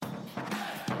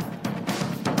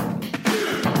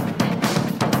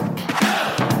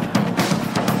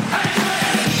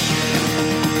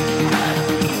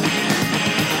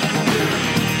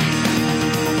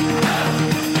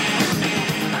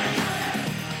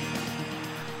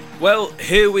Well,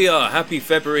 here we are. Happy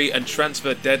February and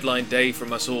transfer deadline day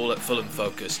from us all at Fulham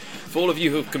Focus. For all of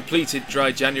you who have completed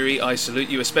dry January, I salute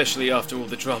you, especially after all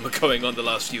the drama going on the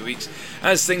last few weeks.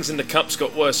 As things in the Cups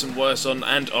got worse and worse on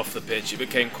and off the pitch, it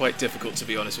became quite difficult, to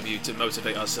be honest with you, to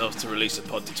motivate ourselves to release a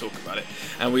pod to talk about it.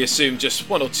 And we assumed just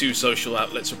one or two social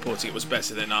outlets reporting it was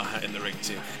better than our hat in the ring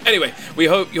too. Anyway, we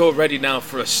hope you're ready now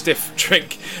for a stiff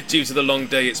drink due to the long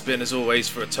day it's been, as always,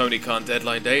 for a Tony Khan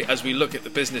deadline day, as we look at the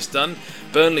business done,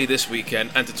 Burnley this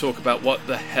weekend, and to talk about what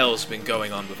the hell's been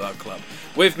going on with our club.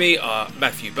 With me are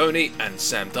Matthew Boney and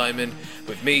Sam Dymond.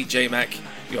 With me, Jmac,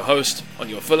 your host on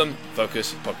your Fulham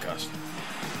Focus podcast.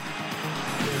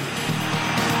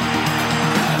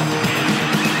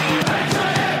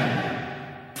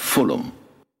 Fulham.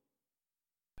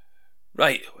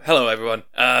 Right, hello everyone.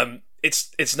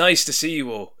 It's nice to see you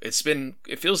all. It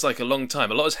feels like a long time.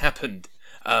 A lot has happened.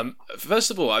 First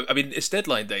of all, I mean, it's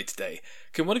deadline day today.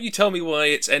 Can one of you tell me why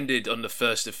it's ended on the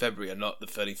 1st of February and not the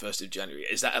 31st of January?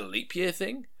 Is that a leap year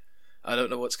thing? I don't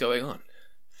know what's going on.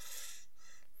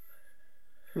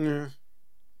 Yeah.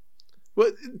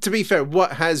 Well, to be fair,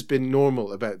 what has been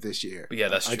normal about this year? Yeah,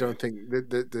 that's true. I don't think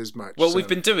that there's much. Well, we've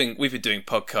been doing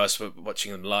podcasts. We're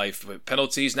watching them live with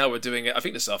penalties. Now we're doing it. I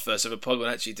think this is our first ever pod. We're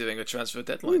actually doing a transfer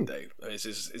deadline day. This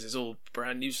is all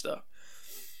brand new stuff.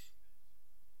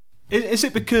 Is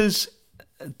it because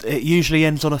it usually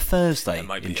ends on a Thursday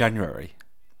in January?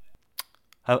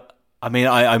 I mean,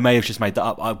 I may have just made that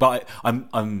up, but I'm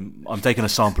taking a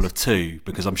sample of two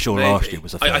because I'm sure last year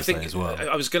was a Thursday as well.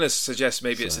 I was going to suggest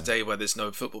maybe it's a day where there's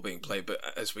no football being played, but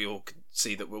as we all can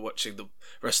see that we're watching the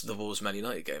rest of the Wolves Man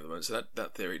United game at the moment, so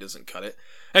that theory doesn't cut it.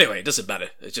 Anyway, it doesn't matter.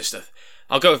 It's just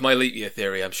I'll go with my leap year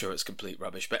theory. I'm sure it's complete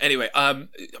rubbish. But anyway,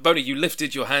 Boney, you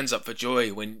lifted your hands up for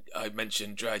joy when I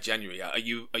mentioned dry January. Are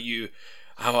you?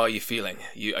 How are you feeling?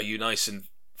 Are you nice and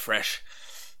fresh?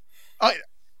 I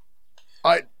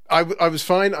was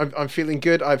fine. I'm feeling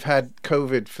good. I've had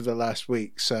COVID for the last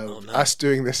week, so us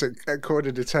doing this at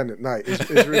 9:45 at night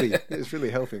is really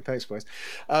helping. Thanks, boys.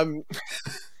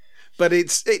 But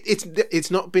it's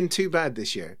not been too bad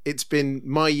this year. It's been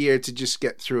my year to just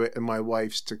get through it, and my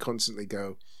wife's to constantly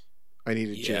go, "I need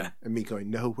a gym," and me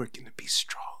going, "No, we're going to be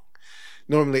strong."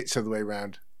 Normally it's the other way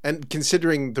around. And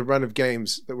considering the run of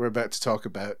games that we're about to talk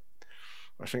about,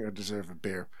 I think I deserve a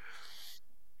beer.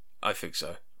 I think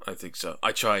so.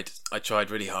 I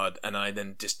tried really hard, and I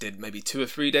then just did maybe 2 or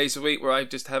 3 days a week where I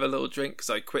just have a little drink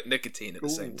because I quit nicotine at the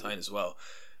same time as well,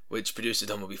 which producer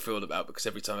Don will be thrilled about because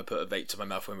every time I put a vape to my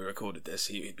mouth when we recorded this,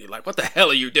 he'd be like, "What the hell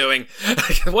are you doing?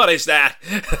 What is that?"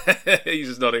 He's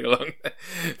just nodding along.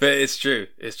 But it's true.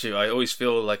 I always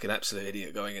feel like an absolute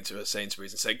idiot going into a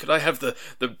Sainsbury's and saying, "Could I have the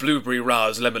blueberry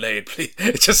Raz lemonade, please?"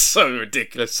 It's just so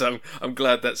ridiculous. So I'm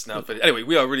glad that's now finished. Anyway,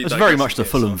 we are really. It's very much the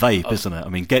Fulham vape, isn't it? I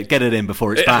mean, get it in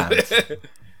before it's banned.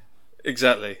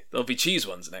 Exactly. There'll be cheese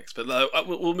ones next, but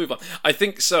we'll move on. I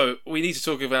think so. We need to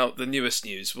talk about the newest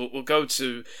news. We'll go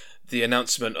to the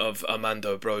announcement of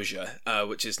Armando Broja,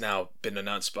 which has now been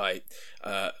announced by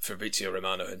Fabrizio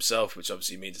Romano himself, which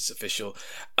obviously means it's official.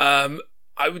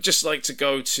 I would just like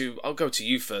to I'll go to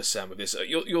you first, Sam, with this.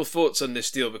 Your thoughts on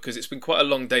this deal, because it's been quite a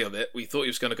long day of it. We thought he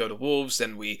was going to go to Wolves,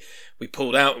 then we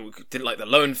pulled out and we didn't like the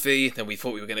loan fee, then we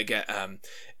thought we were going to get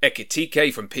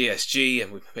Ekitike from PSG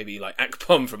and maybe like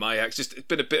Akpom from Ajax. Just it's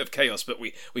been a bit of chaos, but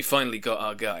we finally got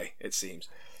our guy, it seems.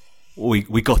 We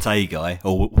got a guy,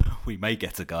 or we may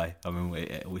get a guy. I mean,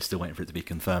 we're still waiting for it to be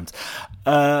confirmed.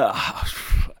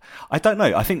 I don't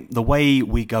know. I think the way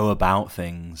we go about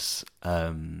things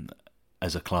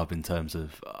as a club in terms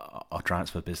of our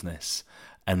transfer business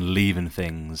and leaving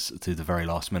things to the very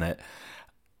last minute,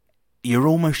 you're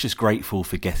almost just grateful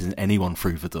for getting anyone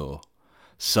through the door.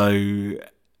 So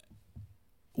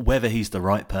whether he's the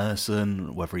right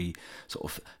person, whether he sort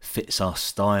of fits our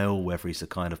style, whether he's the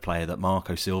kind of player that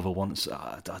Marco Silva wants,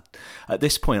 at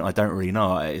this point I don't really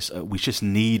know. We just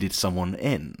needed someone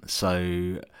in.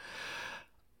 So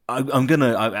I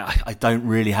don't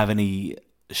really have any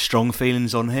strong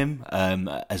feelings on him,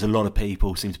 as a lot of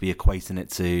people seem to be equating it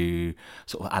to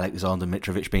sort of Alexander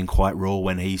Mitrovic being quite raw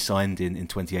when he signed in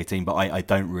 2018, but I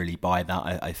don't really buy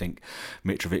that. I think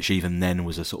Mitrovic even then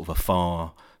was a sort of a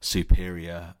far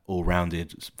superior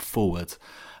all-rounded forward,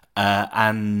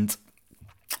 and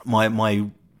my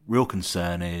real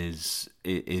concern is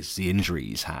the injury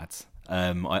he's had.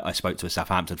 I spoke to a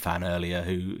Southampton fan earlier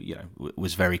who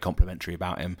was very complimentary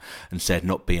about him and said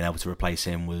not being able to replace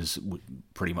him was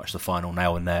pretty much the final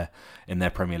nail in their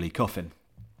Premier League coffin.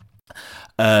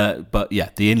 But yeah,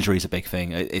 the injury is a big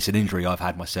thing. It's an injury I've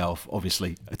had myself,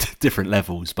 obviously at different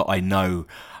levels, but I know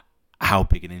how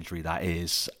big an injury that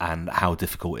is and how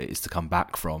difficult it is to come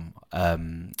back from.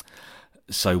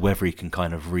 So whether he can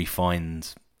kind of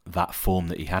re-find that form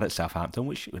that he had at Southampton,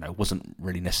 which wasn't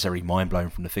really necessarily mind-blowing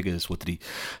from the figures. What did he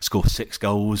score? 6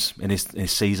 goals in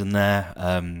his season there?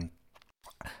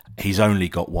 He's only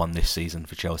got one this season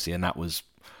for Chelsea, and that was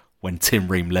when Tim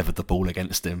Ream levered the ball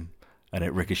against him and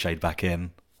it ricocheted back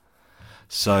in.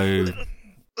 So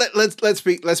let's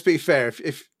be fair.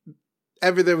 If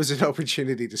ever there was an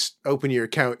opportunity to open your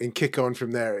account and kick on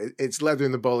from there, it's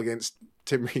leathering the ball against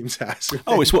Tim Ream's ass.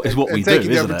 Oh, it's what we do,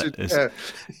 isn't it?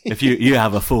 If you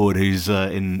have a forward who's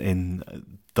in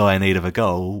dire need of a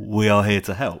goal, we are here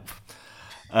to help.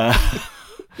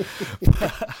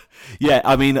 Yeah,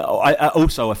 I mean, I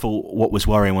thought what was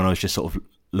worrying when I was just sort of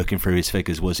looking through his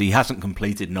figures was he hasn't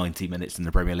completed 90 minutes in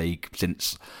the Premier League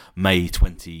since May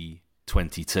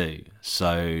 2022.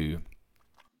 So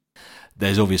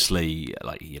there's obviously,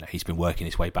 he's been working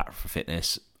his way back for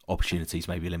fitness. Opportunities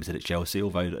may be limited at Chelsea,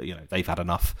 although they've had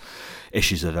enough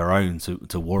issues of their own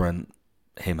to warrant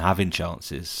him having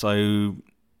chances. So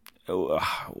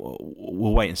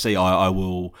we'll wait and see. I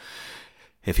will,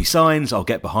 if he signs, I'll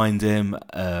get behind him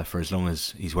for as long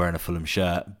as he's wearing a Fulham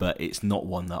shirt. But it's not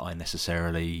one that I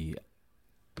necessarily,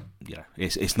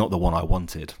 it's not the one I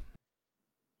wanted.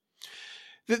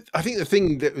 I think the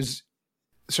thing that was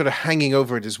sort of hanging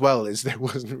over it as well is there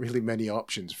wasn't really many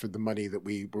options for the money that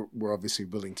we were obviously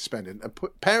willing to spend. And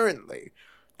apparently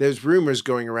there's rumors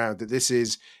going around that this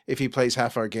is, if he plays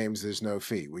half our games, there's no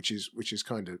fee, which is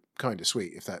kind of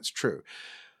sweet if that's true.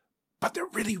 But there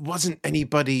really wasn't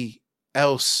anybody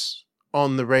else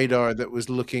on the radar that was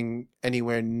looking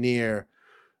anywhere near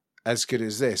as good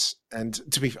as this. And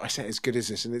I say as good as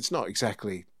this, and it's not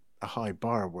exactly a high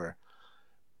bar we're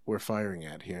firing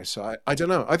at here. So I don't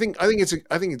know. I think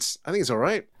it's all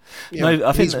right.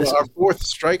 I think he's our fourth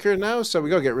striker now, so we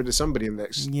got to get rid of somebody in the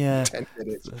next 10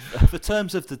 minutes. The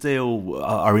terms of the deal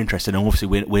are interesting, and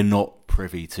obviously we're not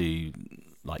privy to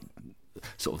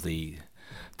sort of the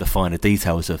finer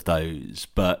details of those,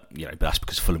 but that's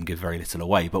because Fulham give very little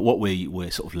away. But what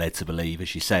we're sort of led to believe,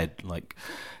 as you said,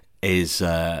 is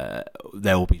there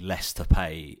will be less to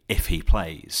pay if he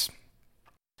plays.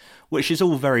 Which is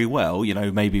all very well,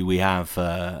 maybe we have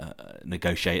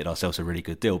negotiated ourselves a really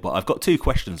good deal. But I've got 2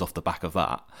 questions off the back of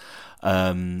that.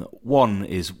 One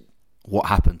is, what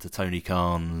happened to Tony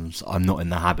Khan's I'm not in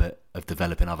the habit of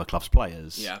developing other clubs'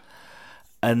 players? Yeah.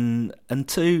 And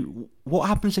 2, what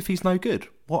happens if he's no good?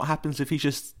 What happens if he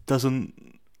just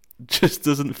doesn't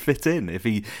fit in? If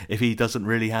he doesn't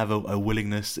really have a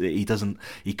willingness, he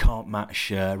can't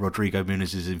match Rodrigo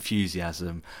Muniz's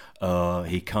enthusiasm.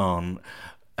 He can't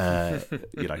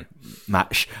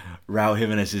match Raul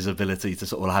Jimenez's ability to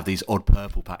sort of have these odd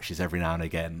purple patches every now and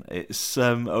again. It's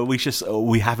are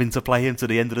we having to play him to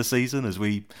the end of the season as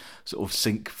we sort of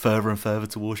sink further and further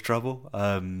towards trouble,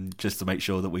 just to make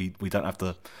sure that we don't have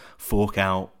to fork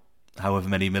out however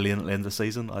many million at the end of the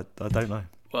season? I don't know.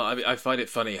 Well, I find it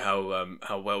funny how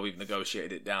well we've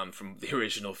negotiated it down from the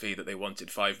original fee that they wanted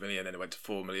 5 million, and it went to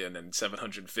 4 million and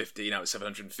 750. Now it's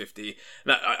 750.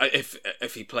 Now,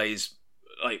 if he plays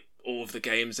all of the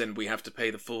games, then we have to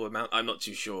pay the full amount. I'm not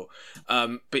too sure.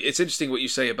 But it's interesting what you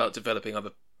say about developing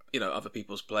other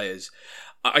people's players.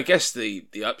 I guess the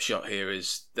upshot here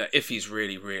is that if he's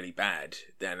really, really bad,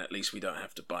 then at least we don't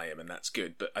have to buy him, and that's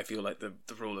good. But I feel like the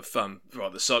rule of thumb,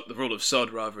 the rule of sod,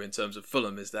 rather, in terms of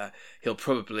Fulham, is that he'll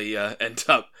probably end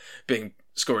up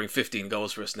scoring 15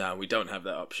 goals for us now. We don't have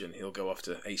that option. He'll go off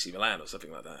to AC Milan or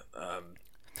something like that.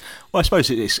 Well, I suppose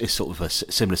it's sort of a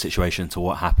similar situation to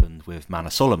what happened with Manor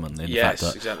Solomon. In the fact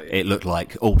that exactly. It looked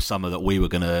like all summer that we were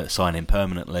going to sign him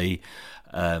permanently.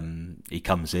 He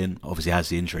comes in, obviously has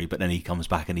the injury, but then he comes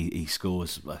back and he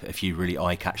scores a few really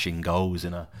eye-catching goals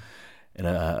in a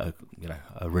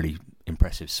really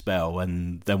impressive spell,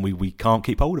 and then we can't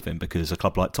keep hold of him because a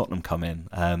club like Tottenham come in.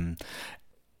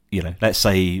 Let's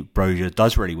say Brozier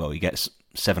does really well. He gets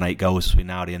 7-8 goals between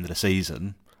now and the end of the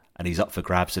season, and he's up for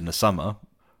grabs in the summer.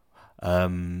 Are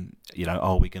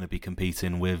we going to be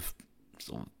competing with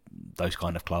sort of those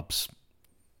kind of clubs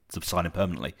to sign him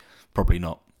permanently? Probably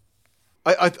not.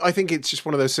 I think it's just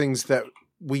one of those things that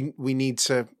we need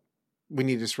to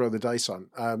throw the dice on.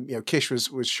 Kish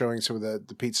was showing some of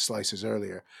the pizza slices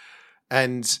earlier,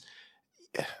 and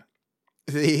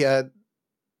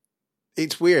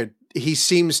it's weird. He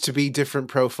seems to be different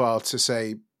profile to,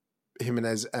 say,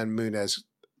 Jimenez and Munez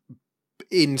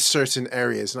in certain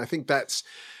areas, and I think that's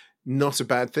not a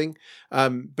bad thing.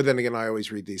 But then again, I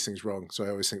always read these things wrong, so I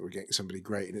always think we're getting somebody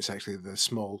great, and it's actually the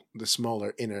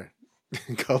smaller inner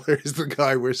Color is the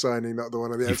guy we're signing, not the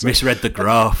one on the You've outside. misread the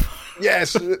graph.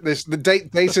 Yes, the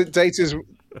data's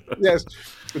yes,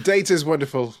 the data's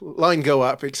wonderful. Line go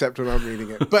up, except when I'm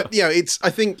reading it. But I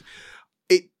think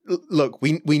it. Look,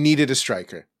 we needed a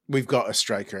striker. We've got a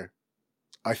striker.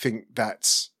 I think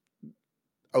that's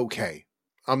okay.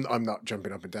 I'm not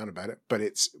jumping up and down about it, but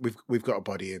we've got a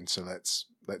body in, so let's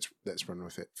run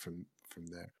with it from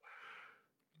there.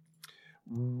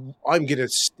 I'm going to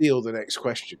steal the next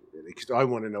question, really, because I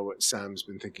want to know what Sam's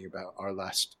been thinking about our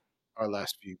last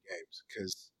few games,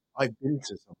 because I've been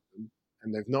to some of them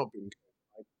and they've not been good.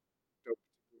 I don't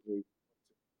particularly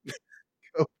want to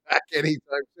go back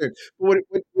anytime soon. But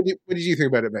what did you think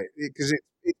about it, mate? Because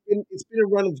it's been a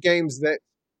run of games that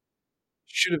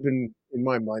should have been, in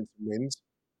my mind, some wins,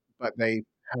 but they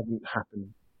haven't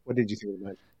happened. What did you think of the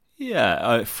match?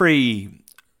 Yeah, three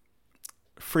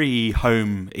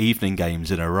home evening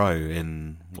games in a row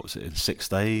in 6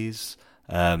 days.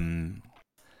 I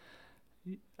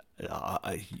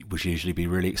would usually be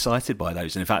really excited by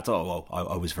those, and in fact,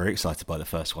 I was very excited by the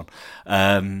first one.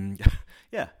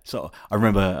 Yeah, so I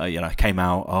remember, I came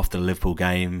out after the Liverpool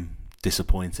game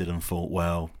disappointed and thought,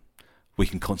 well, we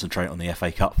can concentrate on the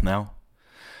FA Cup now.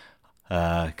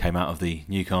 Came out of the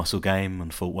Newcastle game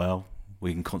and thought, well,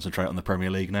 we can concentrate on the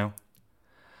Premier League now.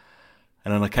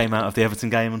 And then I came out of the Everton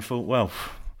game and thought, well,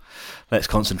 let's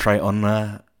concentrate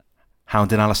on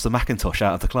hounding Alistair McIntosh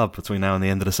out of the club between now and the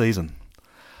end of the season.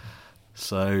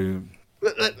 So,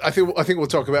 I think we'll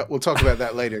talk about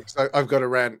that later, because I've got a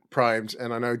rant primed,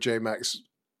 and I know Jmac's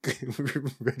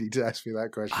ready to ask me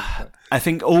that question. I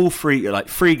think all three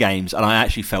games, and I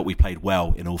actually felt we played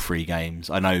well in all 3 games.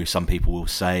 I know some people will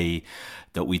say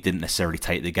that we didn't necessarily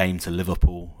take the game to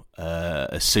Liverpool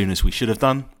as soon as we should have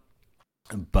done,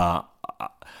 but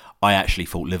I actually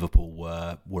thought Liverpool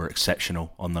were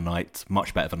exceptional on the night,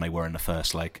 much better than they were in the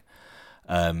first leg.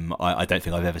 I don't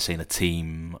think I've ever seen a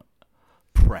team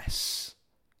press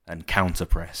and counter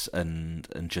press and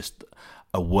just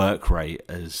a work rate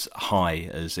as high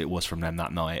as it was from them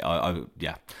that night. I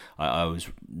was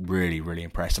really, really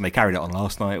impressed, and they carried it on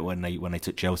last night when they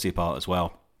took Chelsea apart as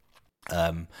well.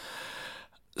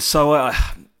 So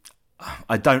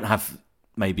I don't have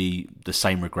maybe the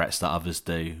same regrets that others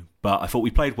do, but I thought we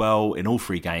played well in all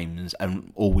 3 games,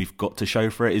 and all we've got to show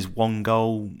for it is 1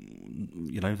 goal,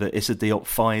 that Issa Diop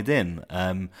fired in.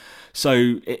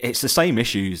 So it's the same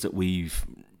issues that we've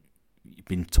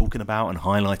been talking about and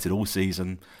highlighted all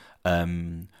season.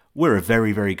 We're a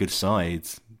very, very good side,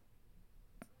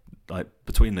 like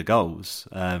between the goals,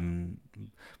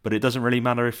 but it doesn't really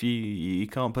matter if you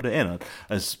can't put it in.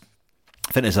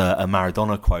 I think there's a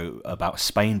Maradona quote about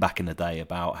Spain back in the day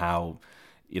about how,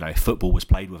 if football was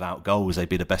played without goals, they'd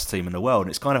be the best team in the world. And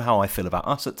it's kind of how I feel about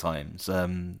us at times.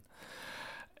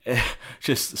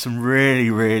 Just some really,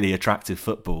 really attractive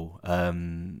football.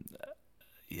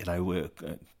 We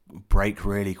break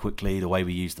really quickly, the way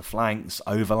we use the flanks,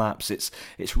 overlaps. It's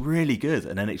really good.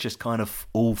 And then it just kind of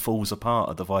all falls apart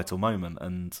at the vital moment.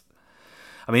 And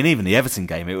I mean, even the Everton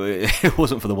game, it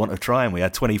wasn't for the want of trying. We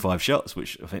had 25 shots,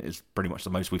 which I think is pretty much the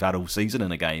most we've had all season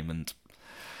in a game. And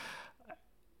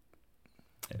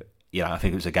I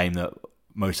think it was a game that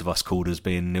most of us called as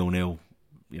being 0-0,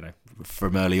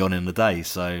 from early on in the day.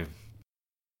 So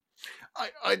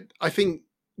I think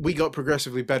we got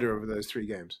progressively better over those 3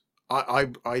 games.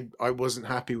 I wasn't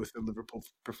happy with the Liverpool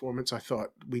performance. I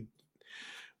thought we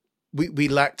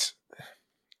lacked.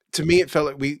 To me, it felt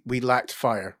like we lacked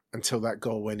fire until that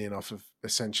goal went in off of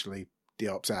essentially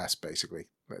Diop's ass. Basically,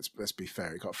 let's be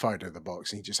fair. He got fired out of the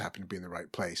box, and he just happened to be in the right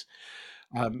place.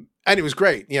 And it was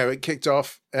great. It kicked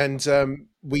off, and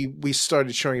we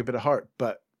started showing a bit of heart,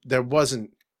 but there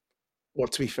wasn't. Well,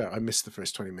 to be fair, I missed the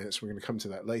first 20 minutes. We're going to come to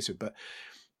that later, but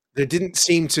there didn't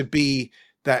seem to be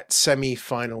that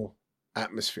semi-final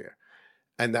atmosphere,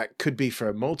 and that could be for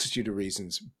a multitude of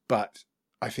reasons. But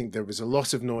I think there was a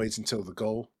lot of noise until the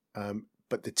goal.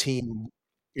 But the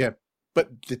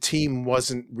team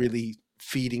wasn't really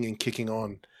feeding and kicking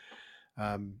on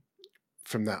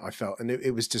from that, I felt, and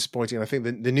it was disappointing. And I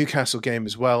think the Newcastle game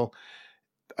as well,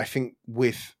 I think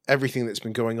with everything that's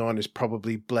been going on, is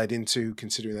probably bled into,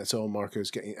 considering that's all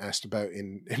Marco's getting asked about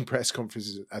in press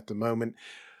conferences at the moment.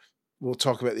 We'll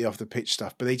talk about the off the pitch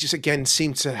stuff, but they just again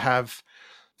seemed to have,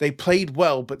 they played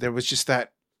well, but there was just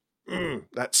that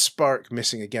spark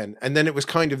missing again. And then it was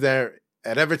kind of there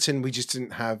at Everton. We just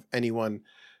didn't have anyone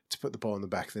to put the ball in the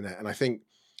back of the net. And I think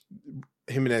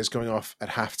Jimenez going off at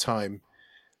half time,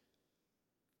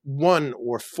 1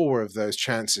 or 4 of those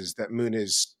chances that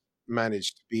Muniz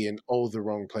managed to be in all the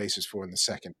wrong places for in the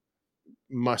second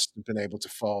must have been able to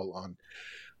fall on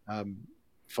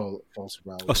false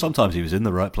morale. Or sometimes he was in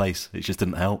the right place. It just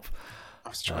didn't help. I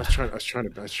was trying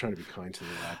to be kind to the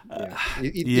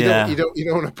lad. Yeah. You don't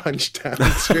want to punch down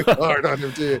too hard on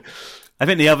him, do you? I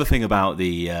think the other thing about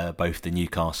the both the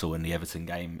Newcastle and the Everton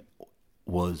game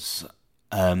was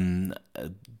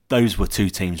those were two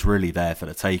teams really there for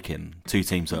the taking. Two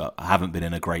teams that haven't been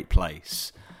in a great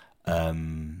place,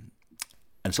 and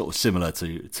sort of similar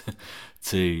to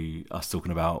us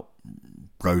talking about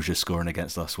Roja scoring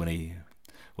against us when he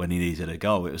needed a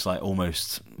goal. It was like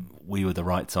almost we were the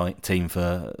right team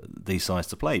for these sides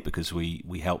to play because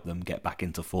we helped them get back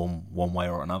into form one way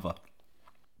or another.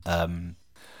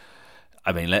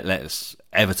 I mean, let's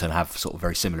Everton have sort of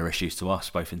very similar issues to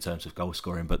us, both in terms of goal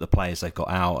scoring, but the players they've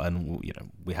got out, and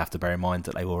we have to bear in mind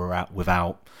that they were out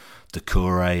without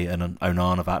Doucouré and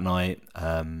Onana that night.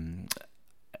 And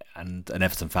an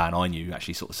Everton fan I knew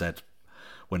actually sort of said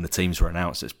when the teams were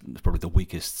announced, it's probably the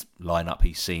weakest lineup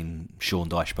he's seen Sean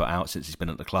Dyche put out since he's been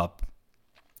at the club.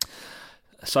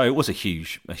 So it was a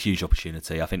huge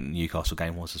opportunity. I think the Newcastle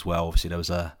game was as well. Obviously, there was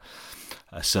a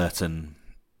certain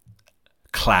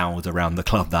cloud around the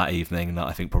club that evening that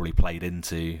I think probably played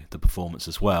into the performance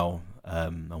as well,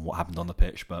 and what happened on the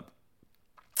pitch. But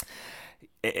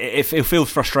it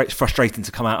feels frustrating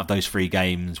to come out of those three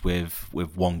games with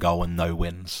one goal and no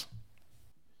wins.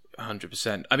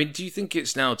 100%. I mean, do you think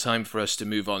it's now time for us to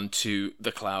move on to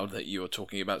the cloud that you're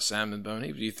talking about, Sam and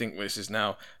Boney? Do you think this is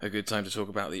now a good time to talk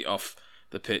about the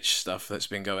off-the-pitch stuff that's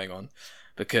been going on?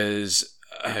 Because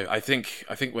I think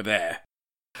we're there.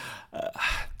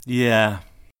 Yeah.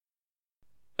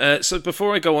 So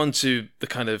before I go on to the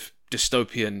kind of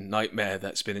dystopian nightmare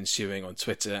that's been ensuing on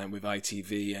Twitter and with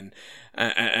ITV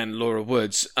and Laura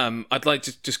Woods, I'd like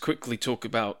to just quickly talk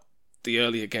about the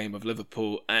earlier game of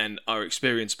Liverpool and our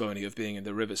experience, Boney, of being in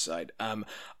the Riverside.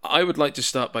 I would like to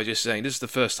start by just saying this is the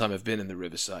first time I've been in the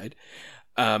Riverside.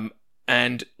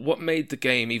 And what made the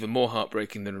game even more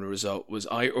heartbreaking than the result was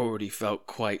I already felt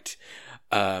quite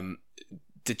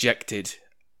dejected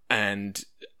and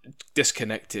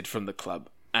disconnected from the club.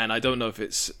 And I don't know if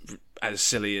it's as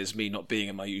silly as me not being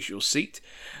in my usual seat,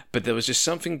 but there was just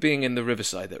something being in the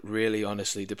Riverside that really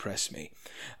honestly depressed me.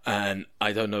 And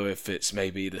I don't know if it's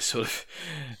maybe the sort of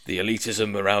the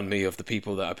elitism around me of the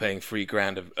people that are paying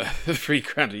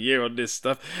 $3,000 a year on this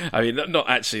stuff. I mean, not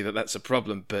actually that's a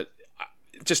problem, but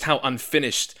just how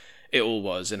unfinished it all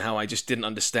was and how I just didn't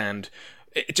understand.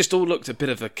 It just all looked a bit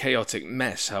of a chaotic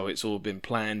mess, how it's all been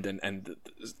planned and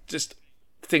just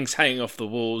things hanging off the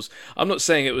walls. I'm not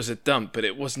saying it was a dump, but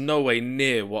it was no way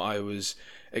near what I was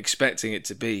expecting it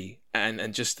to be. And I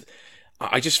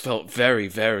just felt very,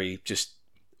 very, just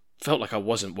felt like I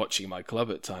wasn't watching my club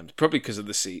at times, probably because of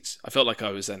the seats. I felt like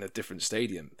I was in a different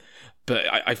stadium. But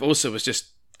I also was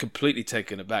just completely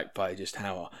taken aback by just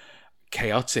how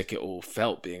chaotic it all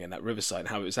felt being in that Riverside, and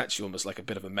how it was actually almost like a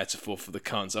bit of a metaphor for the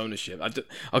Khan's ownership.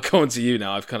 I'll go on to you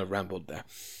now. I've kind of rambled there.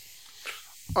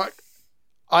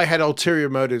 I had ulterior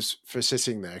motives for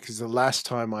sitting there because the last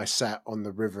time I sat on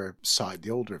the Riverside,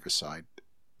 the old Riverside,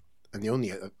 and the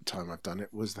only time I've done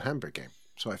it was the Hamburg game.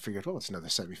 So I figured, it's another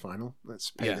semi-final.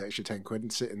 Let's pay the extra 10 quid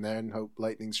and sit in there and hope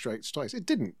lightning strikes twice. It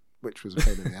didn't, which was a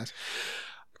pain in the ass.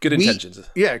 Good intentions.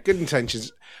 Yeah, good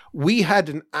intentions. We had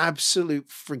an absolute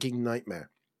freaking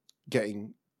nightmare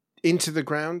getting into the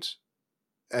ground.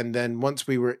 And then once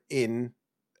we were in,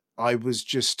 I was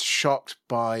just shocked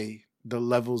by the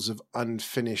levels of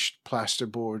unfinished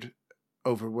plasterboard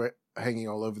hanging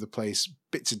all over the place,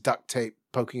 bits of duct tape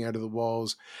poking out of the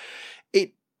walls.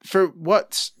 For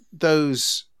what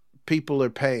those people are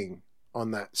paying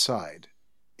on that side,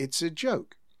 it's a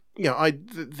joke. I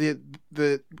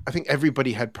think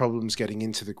everybody had problems getting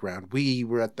into the ground. We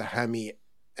were at the hammy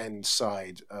end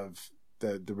side of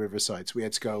the Riverside, so we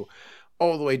had to go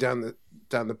all the way down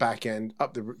the back end,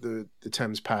 up the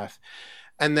Thames path,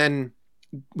 and then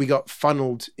we got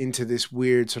funneled into this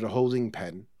weird sort of holding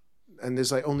pen, and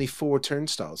there's like only 4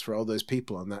 turnstiles for all those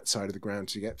people on that side of the ground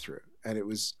to get through, and it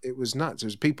was nuts. There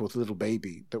was people with a little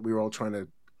baby that we were all trying to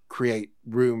create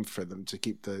room for them to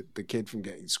keep the kid from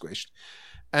getting squished,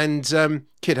 and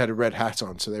kid had a red hat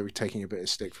on, so they were taking a bit of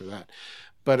stick for that.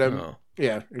 But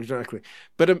yeah, exactly.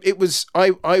 But it was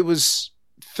I was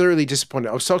thoroughly disappointed.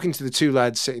 I was talking to the 2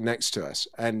 lads sitting next to us,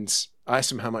 and I asked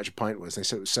them how much a pint was. They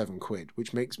said it was 7 quid,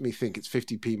 which makes me think it's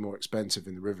 50p more expensive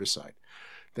in the Riverside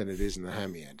than it is in the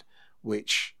hammy end,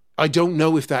 which I don't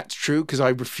know if that's true because I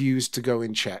refused to go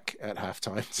in check at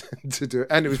halftime to do it.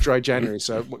 And it was dry January,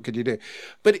 so what could you do?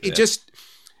 But it just,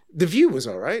 the view was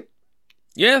all right.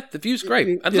 Yeah, the view's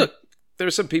great. And look, there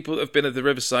are some people that have been at the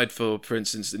Riverside for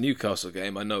instance, the Newcastle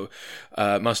game. I know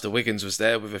Master Wiggins was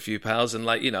there with a few pals, and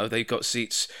they got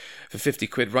seats for 50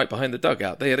 quid right behind the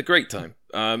dugout. They had a great time.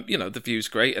 The view's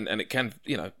great, and it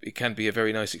can be a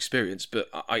very nice experience. But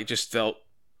I just felt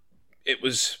it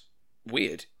was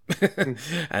weird,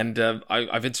 and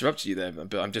I've interrupted you there,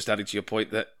 but I'm just adding to your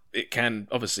point that it can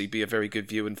obviously be a very good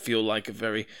view and feel like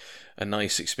a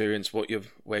nice experience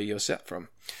where you're set from.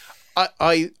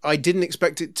 I didn't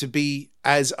expect it to be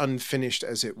as unfinished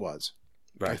as it was.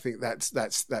 Right. I think that's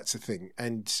the thing,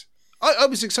 and I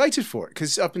was excited for it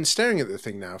because I've been staring at the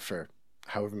thing now for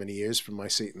however many years from my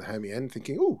seat in the hammy end,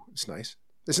 thinking, "Oh, it's nice."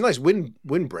 It's a nice wind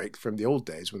break from the old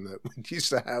days when the wind used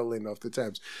to howl in off the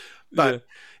Thames, but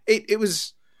it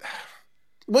was.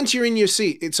 Once you're in your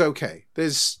seat, it's okay.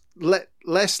 There's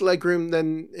less legroom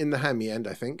than in the hammy end,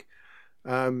 I think,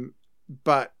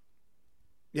 but.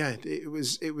 Yeah, it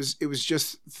was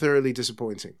just thoroughly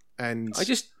disappointing, and I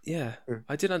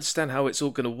didn't understand how it's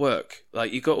all going to work.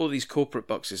 Like, you got all these corporate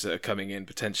boxes that are coming in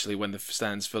potentially when the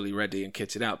stand's fully ready and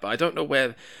kitted out, but I don't know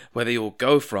where they all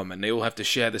go from, and they all have to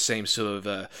share the same sort of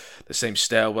the same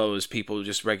stairwell as people,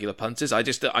 just regular punters. I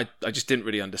just didn't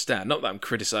really understand. Not that I'm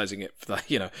criticizing it for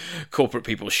corporate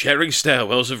people sharing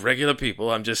stairwells of regular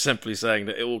people. I'm just simply saying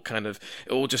that it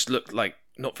all just looked like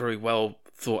not very well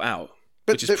thought out.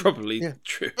 Which is probably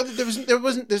true. But there's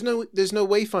no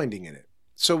wayfinding in it.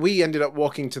 So we ended up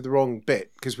walking to the wrong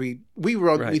bit because we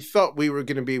thought we were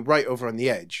going to be right over on the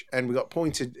edge, and we got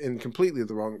pointed in completely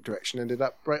the wrong direction. Ended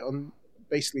up right on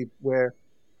basically where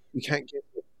you can't get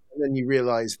it. And then you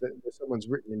realise that someone's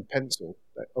written in pencil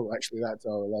that actually that's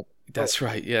R11. That's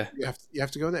right. Yeah. You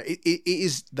have to go in there. It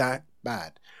is that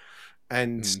bad,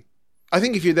 and I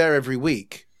think if you're there every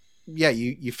week. Yeah,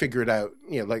 you figure it out.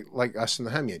 Like us in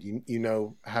the Hamyard, you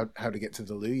know how to get to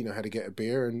the loo, you know how to get a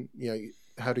beer, and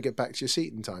how to get back to your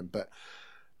seat in time. But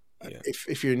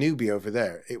if you're a newbie over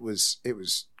there, it was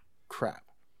crap.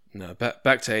 No,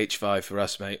 back to H5 for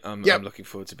us, mate. I'm looking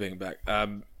forward to being back.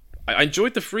 I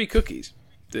enjoyed the free cookies.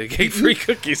 They gave free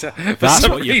cookies. That's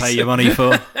what you pay your money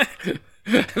for.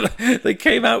 They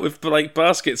came out with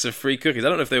baskets of free cookies. I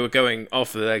don't know if they were going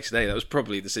off the next day. That was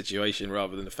probably the situation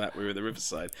rather than the fact we were in the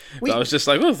Riverside. But I was just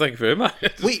like, well, thank you very much.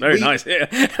 It's very nice here.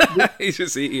 You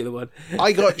should see either one.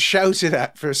 I got shouted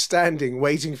at for standing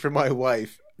waiting for my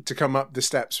wife to come up the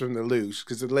steps from the loo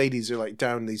because the ladies are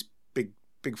down these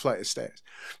big flight of stairs.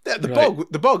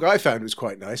 The bog I found was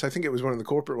quite nice. I think it was one of the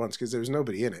corporate ones because there was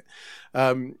nobody in it.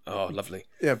 Lovely.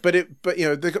 Yeah, but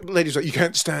the ladies were like, you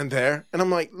can't stand there, and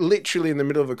I'm like literally in the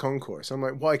middle of a concourse. I'm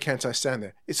like, why can't I stand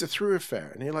there? It's a through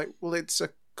affair, and you're like, well, it's a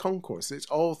concourse. It's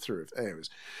all through. Anyways,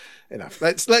 enough.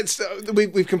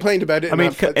 We've complained about it. I mean,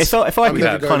 enough. if I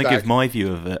could kind of give my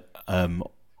view of it.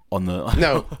 On the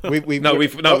we've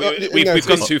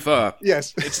gone too far.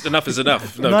 Yes, it's enough is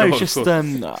enough.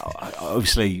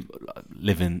 Obviously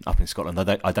living up in Scotland,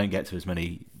 I don't get to as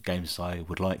many games as I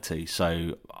would like to,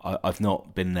 so I've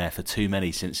not been there for too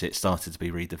many since it started to be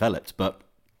redeveloped. But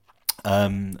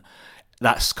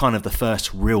that's kind of the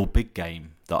first real big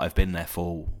game that I've been there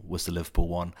for was the Liverpool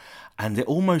one, and it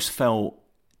almost felt.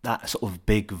 That sort of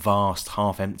big, vast,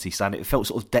 half-empty stand, it felt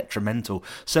sort of detrimental,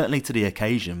 certainly to the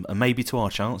occasion, and maybe to our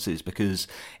chances, because,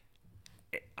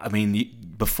 I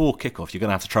mean, before kickoff, you're going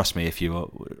to have to trust me if you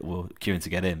were queuing to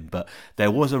get in, but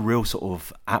there was a real sort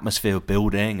of atmosphere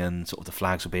building, and sort of the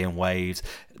flags were being waved,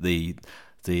 the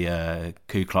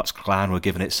Ku Klux Klan were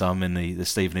giving it some in the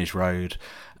Stevenage Road,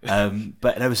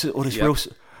 but there was all this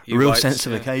real sense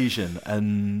of occasion,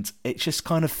 and it just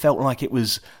kind of felt like it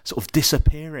was sort of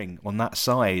disappearing on that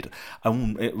side.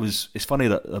 And it's funny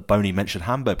that Boney mentioned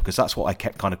Hamburg, because that's what I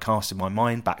kept kind of casting my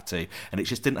mind back to, and it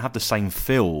just didn't have the same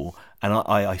feel. And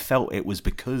I felt it was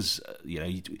because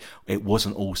it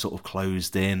wasn't all sort of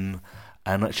closed in,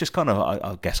 and it's just kind of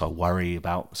I guess I worry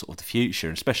about sort of the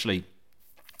future, especially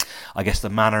I guess the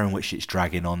manner in which it's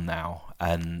dragging on now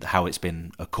and how it's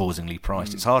been accordingly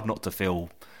priced. It's hard not to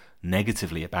feel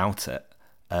negatively about it.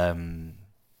 Kind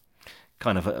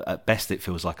of at best it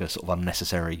feels like a sort of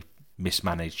unnecessary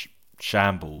mismanaged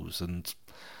shambles, and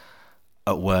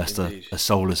at worst a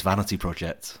soulless vanity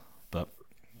project. But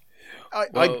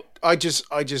I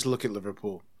just look at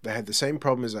Liverpool. They had the same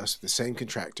problem as us, the same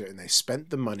contractor, and they spent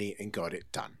the money and got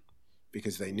it done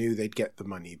because they knew they'd get the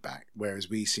money back, whereas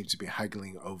we seem to be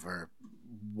haggling over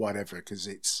whatever because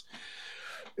it's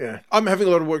I'm having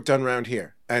a lot of work done around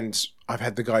here, and I've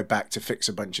had the guy back to fix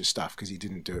a bunch of stuff because he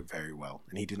didn't do it very well,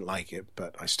 and he didn't like it.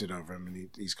 But I stood over him, and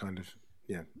he's kind of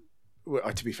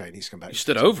Well, to be fair, he needs to come back. You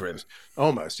stood over him,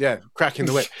 almost, cracking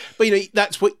the whip. But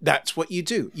that's what you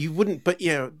do. You wouldn't, but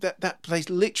that place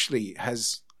literally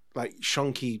has like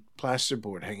shonky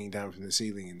plasterboard hanging down from the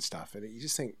ceiling and stuff, and you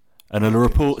just think. And are the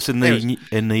reports in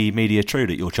the media true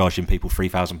that you're charging people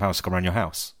 £3,000 to come around your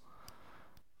house?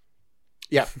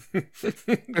 Yeah,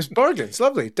 it's bargain. It's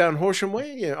lovely down Horsham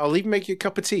Way. Yeah, I'll even make you a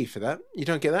cup of tea for that. You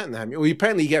don't get that in the Ham. Well,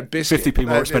 apparently you get a biscuit. 50p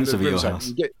more expensive at your house.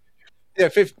 You get,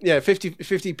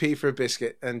 50p for a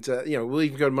biscuit, and we'll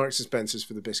even go to Marks and Spencer's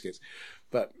for the biscuits.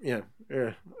 But it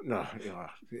was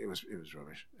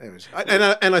rubbish. It was,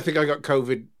 and I think I got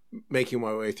COVID making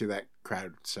my way through that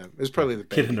crowd. So it was probably the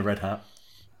kid in the red hat.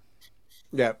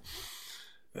 Yeah.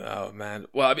 Oh man.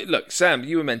 Well, I mean, look, Sam,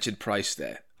 you mentioned price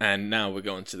there. And now we're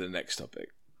going to the next topic,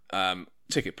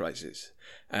 ticket prices.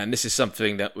 And this is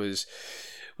something that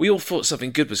we all thought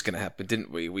something good was going to happen, didn't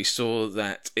we? We saw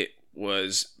that it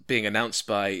was being announced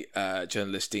by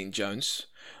journalist Dean Jones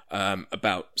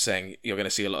about saying you're going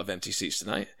to see a lot of empty seats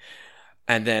tonight.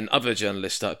 And then other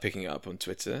journalists started picking it up on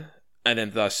Twitter. And then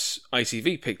thus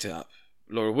ITV picked it up.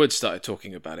 Laura Woods started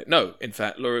talking about it. No, in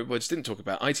fact, Laura Woods didn't talk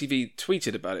about it. ITV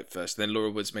tweeted about it first. Then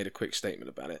Laura Woods made a quick statement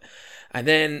about it. And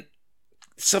then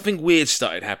something weird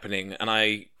started happening, and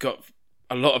a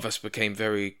lot of us became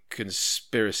very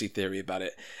conspiracy theory about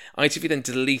it. ITV then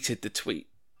deleted the tweet,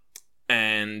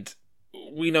 and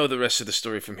we know the rest of the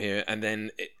story from here. And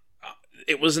then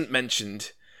it wasn't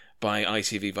mentioned by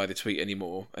ITV by the tweet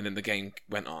anymore, and then the game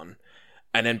went on.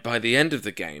 And then by the end of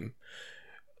the game,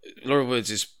 Laura Woods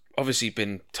has obviously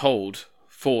been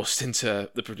forced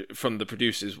from the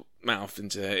producer's mouth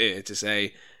into her ear to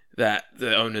say that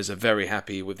the owners are very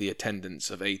happy with the attendance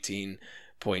of 18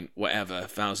 point whatever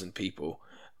thousand people,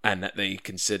 and that they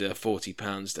consider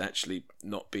 £40 to actually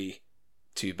not be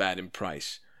too bad in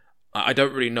price. I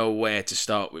don't really know where to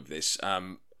start with this.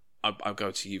 I'll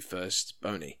go to you first,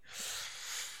 Boney.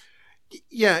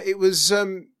 Yeah, it was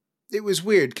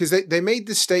weird because they made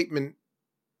the statement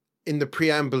in the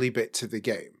preamble bit to the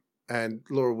game, and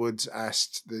Laura Woods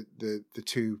asked the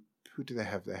two. Who do they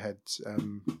have their heads?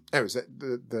 It was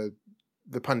the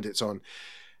pundits on.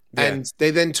 Yeah. And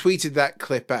they then tweeted that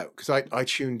clip out because I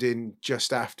tuned in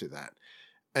just after that.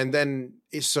 And then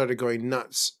it started going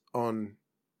nuts on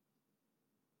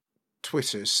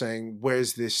Twitter saying,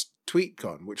 where's this tweet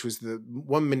gone? Which was the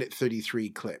 1 minute 33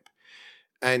 clip.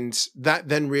 And that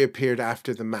then reappeared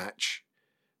after the match.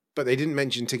 But they didn't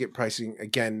mention ticket pricing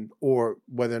again or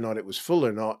whether or not it was full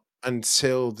or not,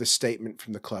 until the statement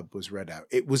from the club was read out.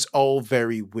 It was all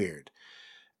very weird.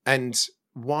 And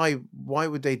why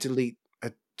would they delete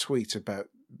a tweet about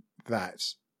that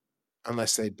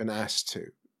unless they'd been asked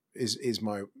to?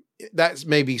 That's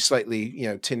maybe slightly,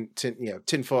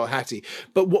 tinfoil hatty.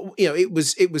 But it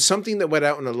was something that went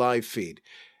out on a live feed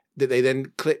that they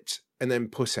then clipped and then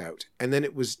put out, and then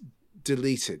it was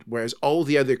deleted, whereas all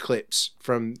the other clips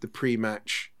from the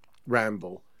pre-match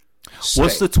ramble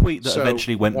was the tweet that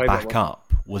eventually went back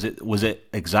up? Was it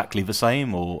exactly the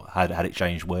same, or had it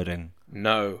changed wording?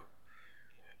 No.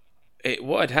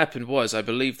 What had happened was, I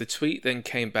believe the tweet then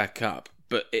came back up,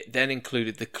 but it then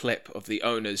included the clip of the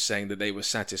owners saying that they were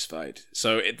satisfied.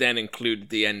 So it then included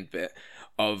the end bit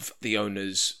of the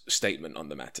owners' statement on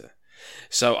the matter.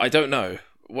 So I don't know.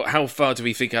 How far do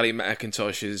we think Ali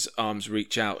McIntosh's arms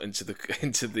reach out into the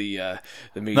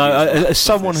media? No, as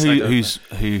someone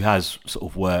who has sort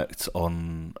of worked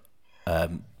on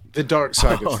the dark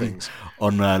side of things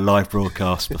on live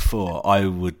broadcast before, I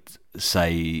would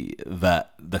say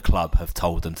that the club have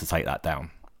told them to take that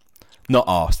down. Not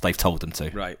asked, they've told them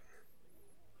to. Right.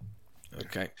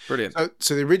 Okay, brilliant.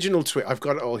 So the original tweet, I've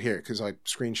got it all here because I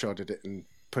screenshotted it and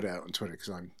put it out on Twitter because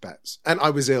and I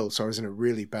was ill, so I was in a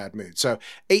really bad mood. So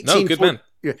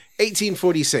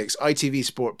 1846, ITV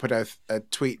Sport put out a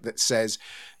tweet that says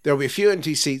there will be a few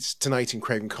empty seats tonight in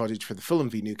Craven Cottage for the Fulham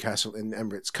v Newcastle in the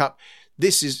Emirates Cup.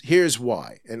 Here's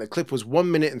why. And the clip was 1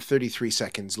 minute and 33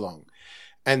 seconds long,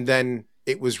 and then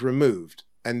it was removed.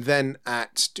 And then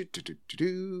at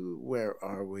where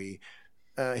are we?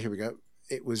 Here we go.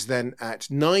 It was then at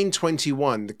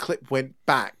 9:21. The clip went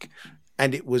back.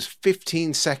 And it was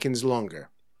 15 seconds longer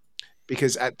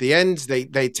because at the end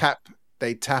they tap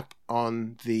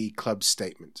on the club's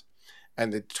statement,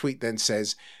 and the tweet then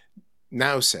says,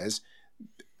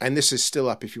 and this is still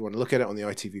up if you want to look at it on the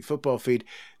ITV football feed.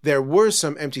 There were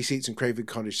some empty seats in Craven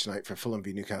Cottage tonight for Fulham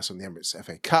v Newcastle in the Emirates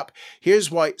FA Cup.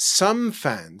 Here's why some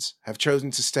fans have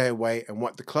chosen to stay away and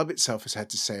what the club itself has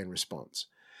had to say in response.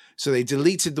 So they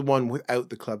deleted the one without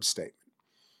the club statement.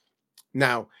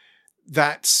 Now,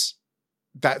 that's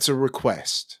a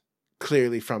request,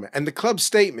 clearly, from it. And the club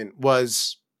statement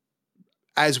was,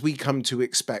 as we come to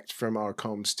expect from our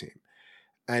comms team.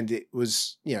 And it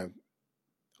was,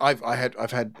 I've had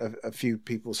a few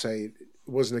people say it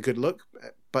wasn't a good look.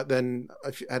 but then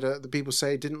I've had other people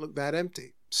say it didn't look that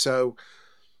empty. So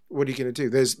what are you going to do?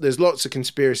 There's lots of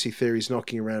conspiracy theories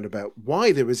knocking around about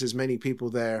why there was as many people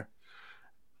there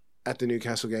at the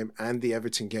Newcastle game and the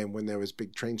Everton game when there was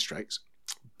big train strikes.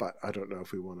 But I don't know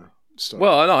if we want to start.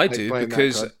 Well, no, I do,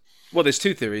 because there's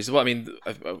two theories. Well, I mean,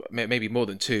 maybe more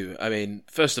than two. I mean,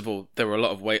 first of all, there were a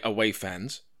lot of away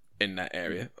fans in that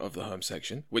area of the home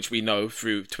section, which we know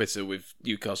through Twitter with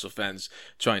Newcastle fans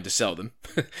trying to sell them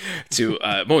to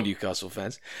more Newcastle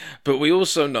fans. But we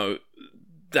also know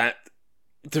that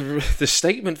the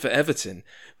statement for Everton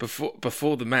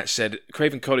before the match said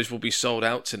Craven Cottage will be sold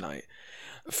out tonight.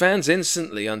 Fans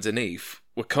instantly underneath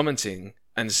were commenting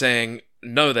and saying,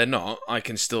 no, they're not. I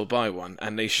can still buy one.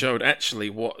 And they showed actually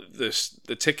what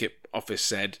the ticket office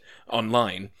said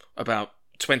online about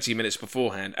 20 minutes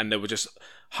beforehand, and there were just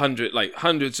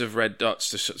hundreds of red dots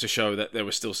to show that there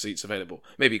were still seats available.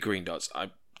 Maybe green dots.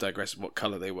 I digress what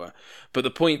colour they were. But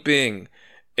the point being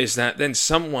is that then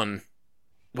someone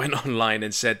went online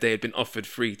and said they had been offered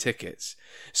free tickets.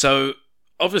 So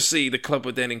obviously the club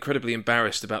were then incredibly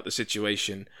embarrassed about the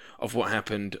situation of what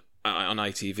happened on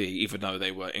ITV, even though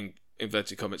they were, in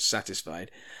inverted commas, satisfied,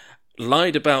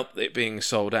 lied about it being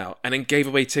sold out, and then gave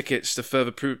away tickets to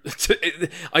further prove...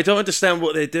 I don't understand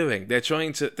what they're doing.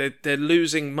 They're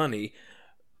losing money.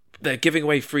 They're giving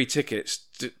away free tickets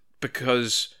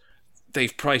because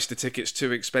they've priced the tickets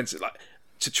too expensive.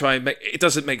 To try and make... It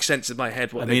doesn't make sense in my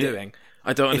head what they're doing.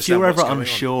 I don't understand. If you're ever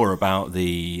unsure about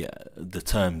the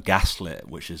term gaslit,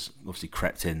 which has obviously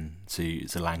crept into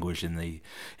language in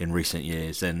recent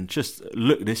years, then just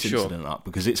look this incident up,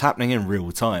 because it's happening in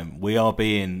real time. We are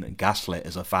being gaslit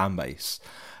as a fan base.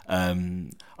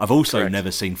 I've also never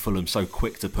seen Fulham so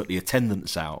quick to put the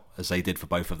attendance out as they did for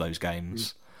both of those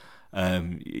games.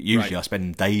 Usually I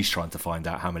spend days trying to find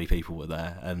out how many people were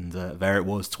there, and there it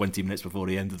was 20 minutes before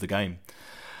the end of the game.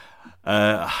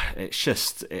 It's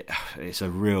a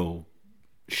real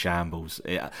shambles.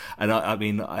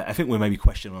 I think we're maybe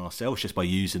questioning ourselves just by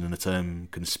using the term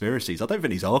conspiracies. I don't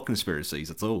think these are conspiracies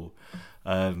at all.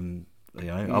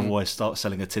 Otherwise start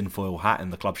selling a tinfoil hat in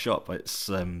the club shop. It's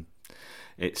an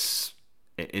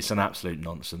absolute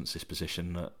nonsense, this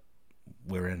position that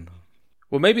we're in.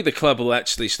 Well, maybe the club will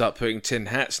actually start putting tin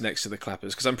hats next to the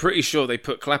clappers, because I'm pretty sure they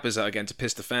put clappers out again to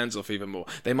piss the fans off even more.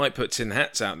 They might put tin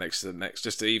hats out next to them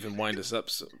just to even wind us up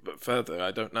further.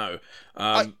 I don't know.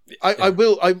 I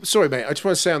will. Sorry, mate. I just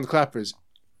want to say on the clappers,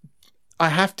 I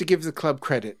have to give the club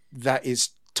credit. That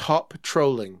is top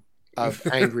trolling of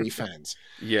angry fans.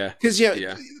 Yeah. Because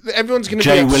everyone's going to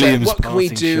be Jay upset. Williams' What can we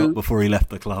do shot before he left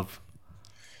the club?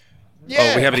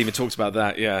 Yeah. Oh, we haven't even talked about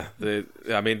that. Yeah,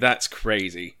 that's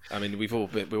crazy. I mean, we're all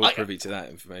privy to that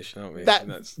information, aren't we?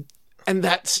 And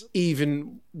that's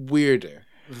even weirder.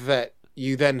 That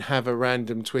you then have a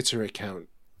random Twitter account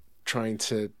trying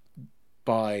to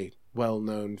buy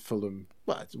well-known Fulham,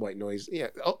 it's white noise,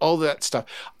 all that stuff.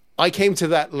 I came to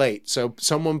that late, so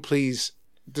someone please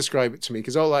describe it to me,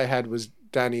 because all I had was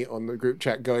Danny on the group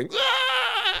chat going,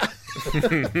 "Ah!"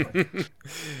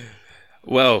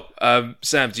 Well,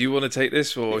 Sam, do you want to take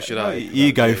this, or should I?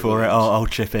 You go for it. I'll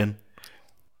chip in.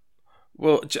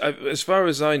 Well, as far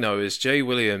as I know, Jay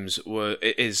Williams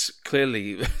is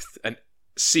clearly a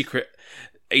secret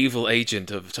evil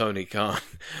agent of Tony Khan.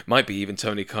 Might be even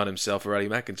Tony Khan himself or Ali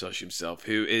McIntosh himself,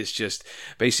 who is just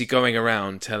basically going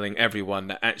around telling everyone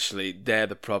that actually they're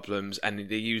the problems. And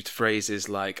they used phrases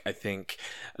like, I think,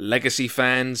 legacy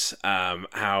fans,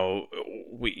 how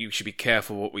you should be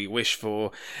careful what we wish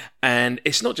for. And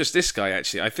it's not just this guy,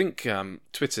 actually. I think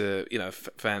Twitter,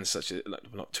 fans such as,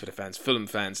 not Twitter fans, Fulham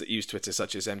fans that use Twitter,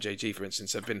 such as MJG, for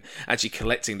instance, have been actually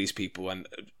collecting these people, and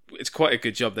it's quite a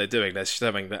good job they're doing. They're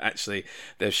showing that actually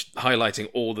they're highlighting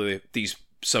all these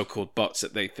so-called bots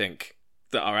that they think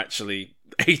that are actually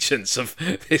agents of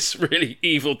this really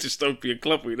evil dystopian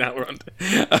club we now run.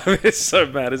 It's so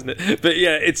bad, isn't it? But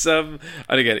yeah, it's I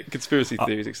don't get it, conspiracy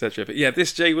theories, etc. But yeah,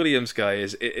 this Jay Williams guy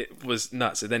it was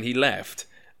nuts, and then he left,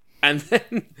 and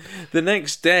then the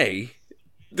next day,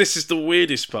 this is the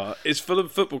weirdest part, is Fulham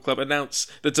Football Club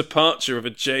announced the departure of a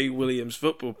Jay Williams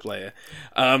football player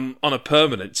on a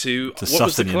permanent to what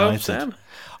was the club, United. Sam?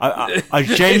 I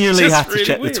genuinely had to really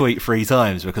check weird. the tweet 3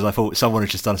 times because I thought someone had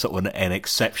just done sort of an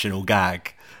exceptional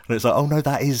gag. And it's like, oh no,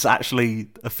 that is actually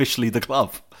officially the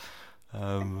club.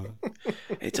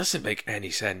 It doesn't make any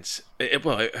sense.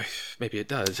 Maybe it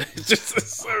does. It's just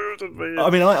so weird. I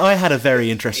mean, I had a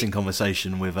very interesting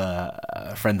conversation with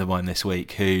a friend of mine this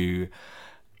week who,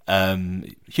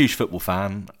 huge football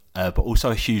fan, but also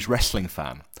a huge wrestling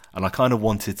fan. And I kind of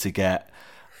wanted to get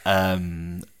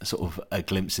sort of a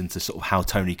glimpse into sort of how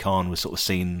Tony Khan was sort of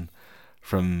seen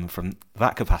from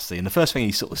that capacity. And the first thing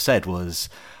he sort of said was,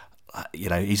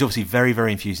 he's obviously very,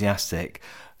 very enthusiastic,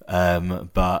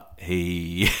 but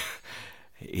he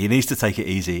he needs to take it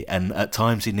easy, and at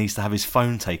times he needs to have his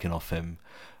phone taken off him.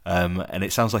 And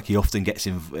it sounds like he often gets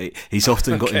he's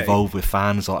often got involved with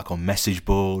fans, like on message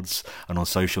boards and on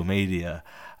social media.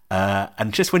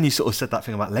 And just when you sort of said that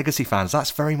thing about legacy fans,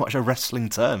 that's very much a wrestling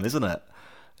term, isn't it?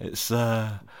 It's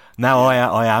now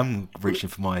I am reaching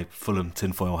for my Fulham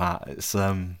tinfoil hat. It's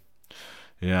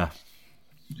yeah.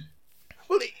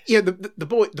 Well, yeah,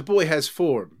 the boy has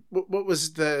form. What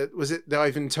was it the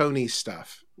Ivan Toney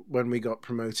stuff when we got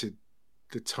promoted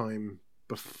the time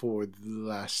before the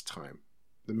last time,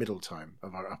 the middle time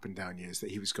of our up and down years,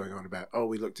 that he was going on about,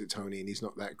 we looked at Tony and he's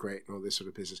not that great and all this sort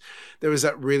of business. There was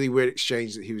that really weird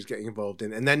exchange that he was getting involved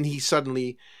in, and then he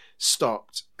suddenly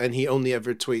stopped and he only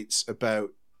ever tweets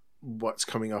about what's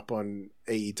coming up on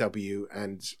AEW,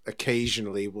 and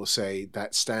occasionally will say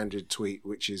that standard tweet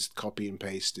which is copy and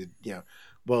pasted,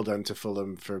 well done to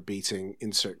Fulham for beating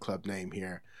insert club name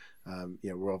here,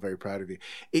 we're all very proud of you.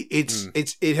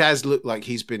 It has looked like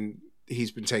he's been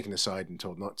taken aside and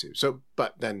told not to. So,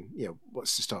 but then,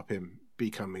 what's to stop him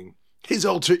becoming his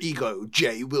alter ego,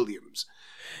 Jay Williams,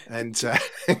 and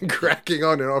cracking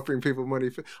on and offering people money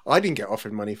for... I didn't get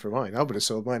offered money for mine. I would have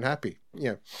sold mine happy.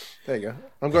 There you go.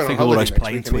 I'm going on holiday all those next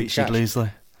plain week. tweets you'd lose, though.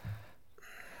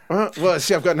 Well,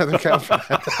 see, I've got another account for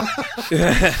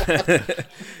that.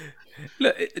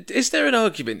 Look, is there an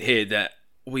argument here that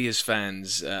we as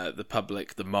fans, the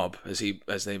public, the mob, as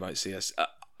they might see us,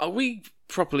 are we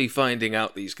properly finding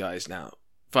out these guys now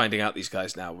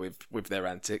with their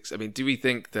antics? I mean, do we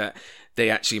think that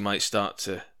they actually might start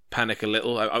to panic a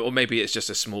little, or maybe it's just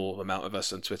a small amount of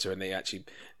us on Twitter and they actually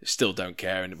still don't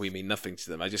care and we mean nothing to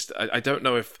them? I don't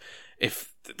know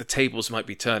if the tables might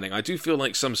be turning. I do feel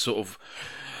like some sort of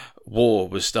war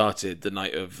was started the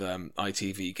night of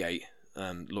ITV Gate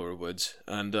and Laura Woods,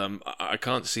 and I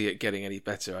can't see it getting any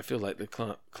better. I feel like the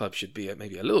club should be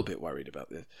maybe a little bit worried about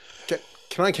this.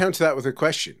 Can I counter that with a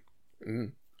question?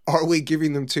 Are we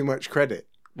giving them too much credit?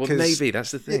 Well, maybe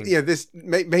that's the thing.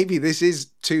 Maybe this is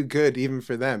too good even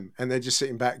for them, and they're just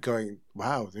sitting back going,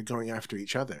 "Wow, they're going after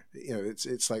each other."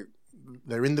 It's like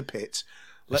they're in the pit.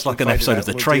 It's like an episode of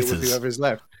The Traitors. Whoever's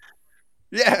left.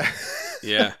 Yeah.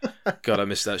 Yeah. God, I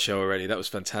missed that show already. That was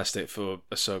fantastic for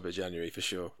a sober January, for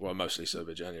sure. Well, mostly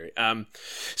sober January.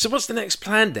 So what's the next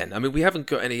plan then? I mean, we haven't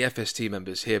got any FST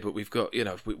members here, but we've got,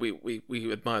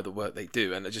 we admire the work they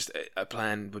do. And just a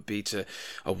plan would be to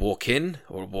a walk-in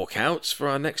or a walk-out for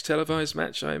our next televised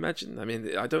match, I imagine. I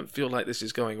mean, I don't feel like this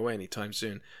is going away anytime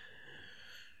soon.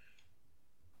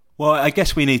 Well, I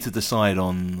guess we need to decide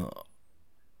on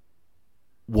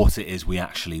what it is we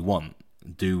actually want.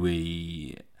 Do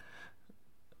we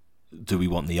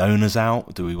want the owners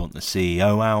out? Do we want the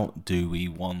CEO out? Do we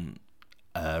want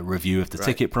a review of the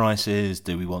ticket prices?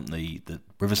 Do we want the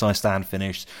Riverside stand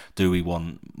finished? Do we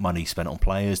want money spent on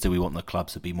players? Do we want the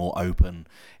clubs to be more open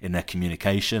in their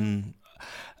communication?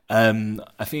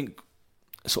 I think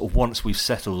sort of once we've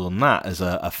settled on that as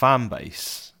a fan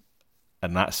base,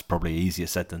 and that's probably easier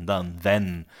said than done,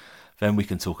 then we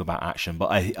can talk about action.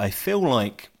 But I feel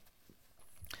like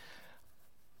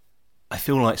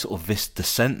sort of this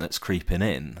dissent that's creeping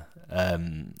in,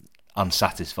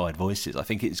 unsatisfied voices. I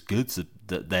think it's good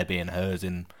that they're being heard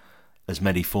in as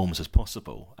many forms as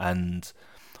possible. And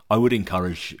I would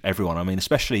encourage everyone, I mean,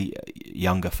 especially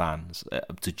younger fans,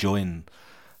 to join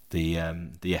the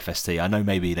FST. I know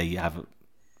maybe they have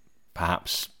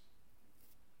perhaps,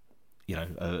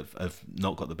 have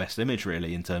not got the best image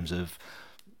really in terms of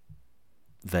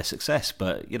their success,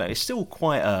 but, it's still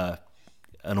quite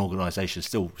an organisation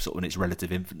still sort of in its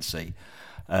relative infancy.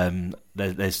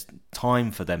 There's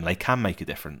time for them. They can make a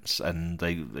difference, and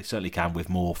they certainly can with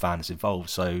more fans involved.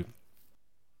 So,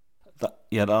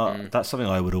 that's something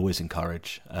I would always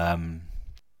encourage.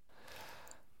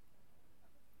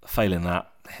 Failing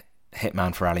that,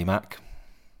 Hitman for Ali Mac.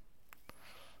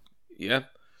 Yeah.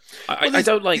 I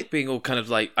don't like being all kind of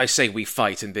like, I say we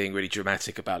fight and being really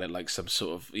dramatic about it, like some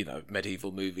sort of,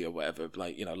 medieval movie or whatever,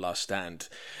 like, Last Stand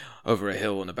over a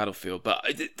hill on a battlefield. But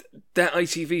that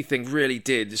ITV thing really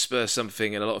did spur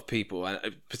something in a lot of people,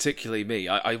 and particularly me.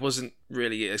 I wasn't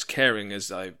really as caring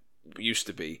as I used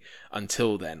to be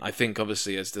until then. I think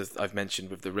obviously, as I've mentioned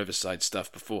with the Riverside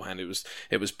stuff beforehand,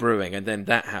 it was brewing, and then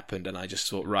that happened, and I just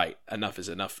thought, right, enough is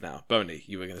enough now. Boney,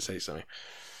 you were going to say something.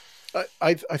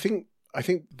 I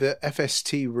think the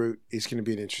FST route is going to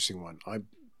be an interesting one.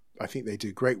 I think they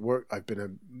do great work. I've been a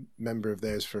member of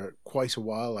theirs for quite a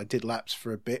while. I did laps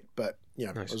for a bit, but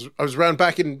nice. I was around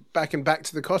back to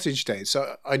the cottage days,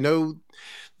 so I know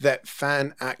that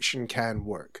fan action can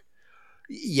work.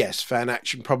 Yes, fan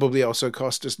action probably also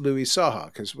cost us Louis Saha,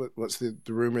 because what's the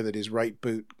rumor that his right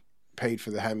boot paid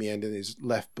for the hammy end and his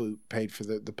left boot paid for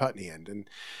the Putney end, and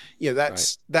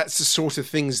that's the sort of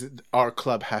things that our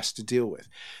club has to deal with.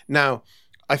 Now,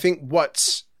 I think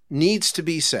what needs to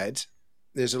be said,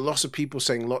 there's a lot of people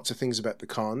saying lots of things about the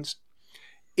cons.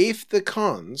 If the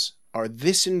cons are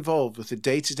this involved with the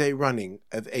day-to-day running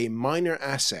of a minor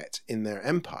asset in their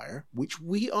empire, which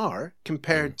we are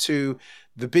compared to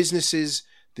the businesses,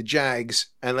 the Jags,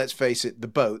 and let's face it, the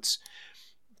boats,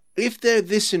 if they're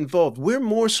this involved, we're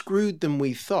more screwed than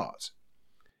we thought.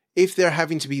 If they're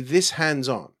having to be this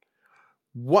hands-on.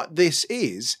 What this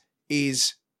is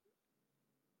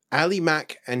Ali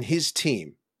Mack and his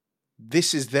team.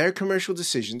 This is their commercial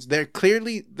decisions.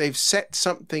 They've set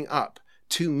something up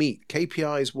to meet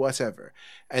KPIs, whatever,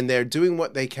 and they're doing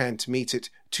what they can to meet it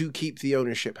to keep the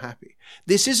ownership happy.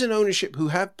 This is an ownership who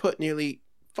have put nearly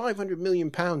 £500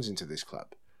 million into this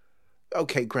club.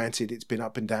 Okay, granted, it's been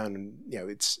up and down, and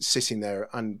it's sitting there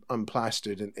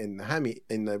unplastered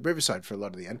in the Riverside for a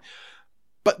lot of the end,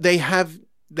 but they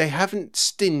haven't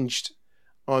stinged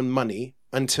on money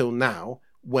until now,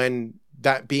 when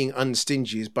that being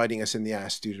unstingy is biting us in the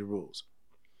ass due to rules.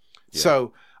 Yeah.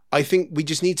 So I think we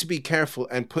just need to be careful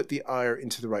and put the ire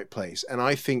into the right place. And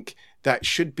I think that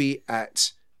should be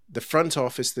at the front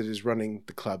office that is running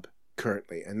the club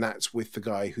currently. And that's with the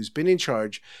guy who's been in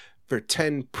charge for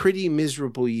 10 pretty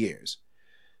miserable years.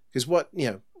 Because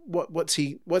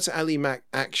what's Ali Mack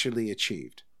actually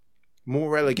achieved?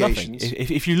 More relegations. Nothing.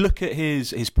 If you look at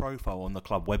his profile on the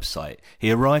club website,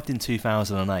 he arrived in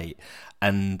 2008,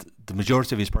 and the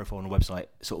majority of his profile on the website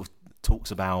sort of talks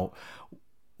about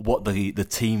what the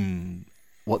team,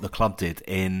 what the club did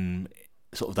in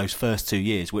sort of those first 2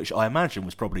 years, which I imagine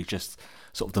was probably just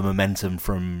sort of the momentum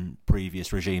from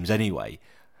previous regimes anyway.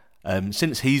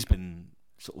 Since he's been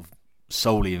sort of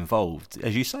solely involved,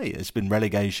 as you say, there's been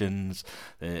relegations,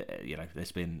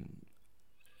 there's been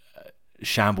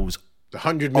shambles. The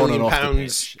 £100 million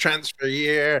transfer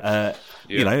year.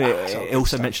 It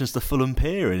also mentions the Fulham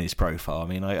Pier in his profile. I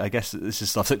mean, I guess this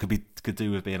is stuff that could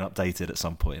do with being updated at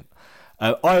some point.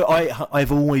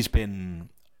 I've always been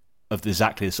of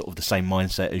exactly sort of the same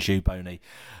mindset as you, Boney.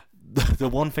 The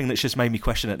one thing that's just made me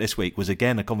question it this week was,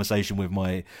 again, a conversation with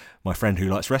my friend who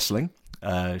likes wrestling.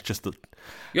 Just that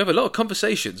you have a lot of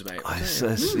conversations, mate.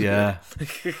 Yeah.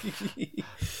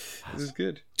 This is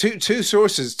good. Two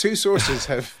sources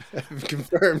have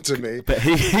confirmed to me. But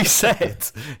he said,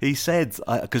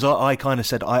 because I kind of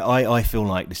said, I feel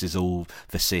like this is all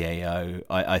the CAO.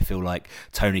 I feel like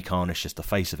Tony Khan is just the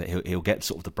face of it. He'll get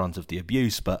sort of the brunt of the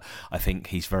abuse, but I think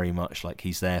he's very much like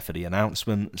he's there for the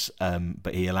announcements,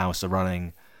 but he allows the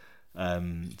running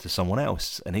to someone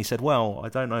else. And he said, well, I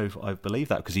don't know if I believe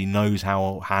that, because he knows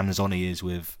how hands-on he is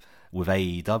with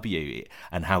AEW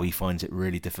and how he finds it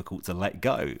really difficult to let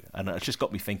go. And it just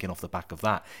got me thinking off the back of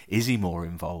that, is he more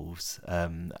involved?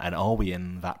 And are we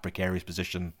in that precarious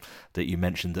position that you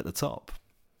mentioned at the top?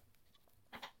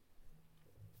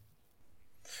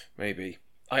 Maybe.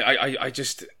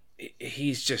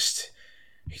 He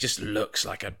just looks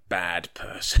like a bad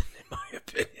person, in my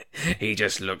opinion. He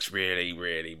just looks really,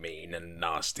 really mean and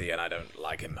nasty, and I don't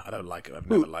like him. I've never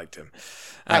liked him.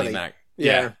 Ali Mack.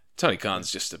 Yeah. Tony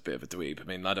Khan's just a bit of a dweeb. I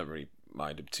mean, I don't really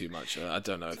mind him too much. I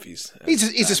don't know if he's a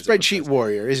spreadsheet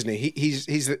warrior, isn't he? He's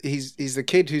the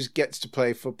kid who gets to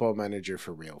play Football Manager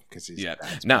for real, because he's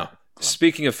Now,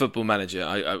 speaking of Football Manager,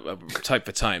 I type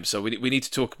for time, so we need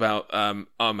to talk about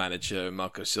our manager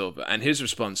Marco Silva, and his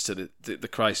response to the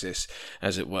crisis,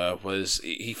 as it were, was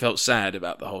he felt sad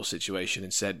about the whole situation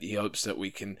and said he hopes that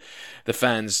the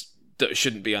fans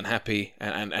shouldn't be unhappy,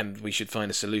 and we should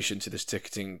find a solution to this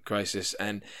ticketing crisis.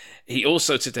 And he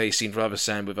also today seemed rather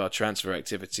sad with our transfer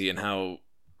activity and how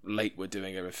late we're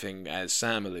doing everything, as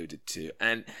Sam alluded to.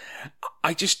 And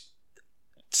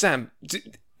Sam,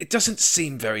 it doesn't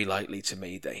seem very likely to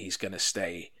me that he's going to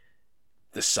stay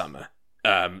the summer.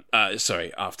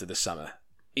 After the summer,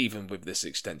 even with this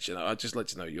extension. I'd just like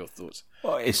to know your thoughts.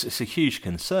 Well, it's a huge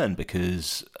concern,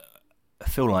 because I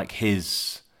feel like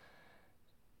his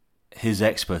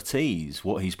expertise,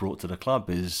 what he's brought to the club,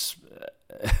 is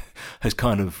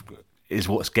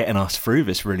what's getting us through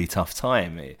this really tough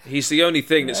time. He's the only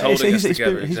thing that's holding us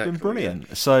together. He's been brilliant.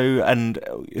 Yeah. So, and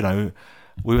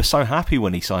we were so happy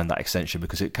when he signed that extension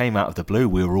because it came out of the blue.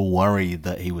 We were all worried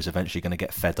that he was eventually going to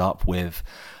get fed up with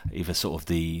either sort of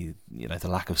the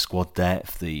lack of squad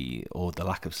depth, or the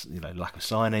lack of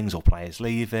signings or players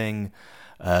leaving.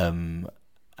 So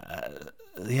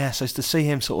to see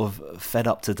him sort of fed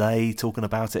up today, talking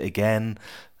about it again,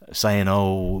 saying,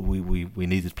 "Oh, we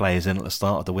needed players in at the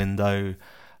start of the window,"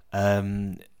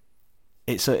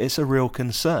 it's a real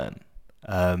concern.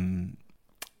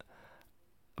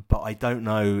 But I don't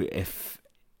know if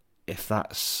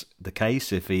that's the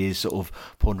case, if he is sort of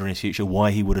pondering his future,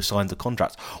 why he would have signed the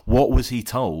contract. What was he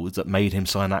told that made him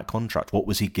sign that contract? What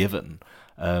was he given?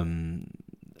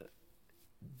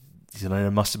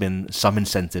 There must have been some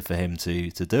incentive for him to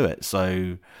do it.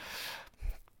 So,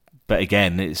 but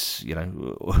again, it's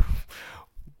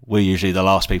we're usually the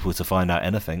last people to find out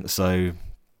anything. So,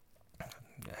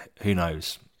 who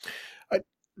knows?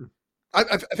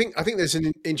 I think there's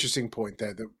an interesting point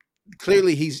there that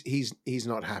clearly he's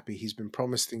not happy. He's been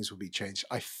promised things will be changed.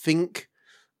 I think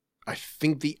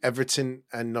the Everton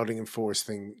and Nottingham Forest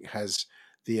thing has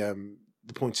the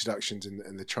points deductions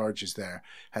and the charges there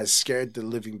has scared the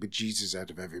living bejesus out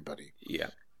of everybody. Yeah,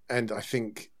 and I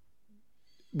think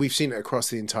we've seen it across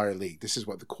the entire league. This is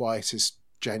what the quietest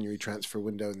January transfer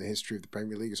window in the history of the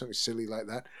Premier League, or something silly like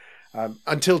that.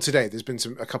 Until today, there's been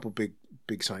a couple big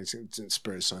signings.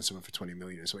 Spurs signed someone for 20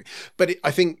 million or something. But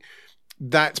I think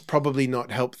that's probably not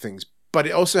helped things. But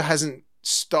it also hasn't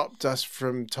stopped us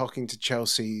from talking to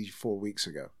Chelsea 4 weeks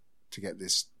ago to get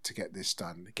this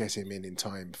done, get him in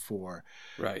time for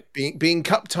being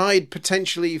cup tied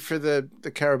potentially for the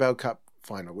Carabao Cup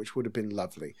final, which would have been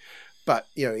lovely. But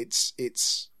it's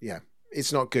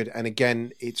not good. And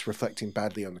again, it's reflecting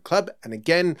badly on the club. And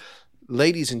again,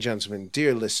 ladies and gentlemen,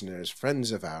 dear listeners,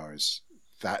 friends of ours,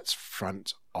 that's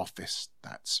front office.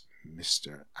 That's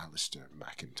Mr. Alistair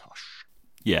McIntosh.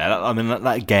 Yeah, I mean,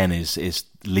 that again is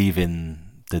leaving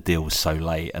the deal so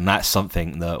late. And that's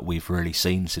something that we've really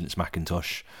seen since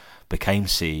McIntosh became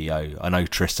CEO. I know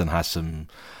Tristan has some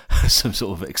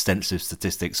sort of extensive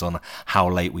statistics on how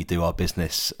late we do our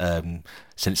business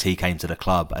since he came to the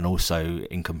club, and also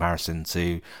in comparison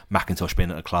to McIntosh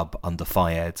being at the club under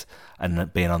Fayed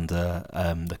and being under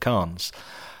the Khans.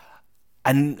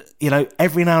 And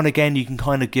every now and again you can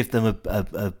kind of give them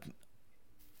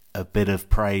a bit of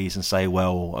praise and say,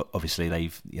 well, obviously they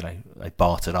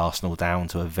bartered Arsenal down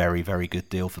to a very, very good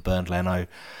deal for Bernd Leno.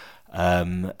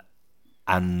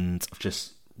 And I've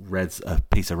just read a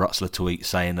Peter Rutzler tweet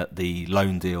saying that the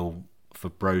loan deal for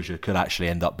Brozier could actually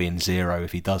end up being zero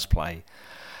if he does play.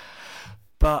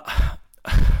 But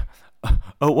at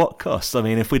what cost? I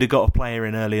mean, if we'd have got a player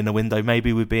in early in the window,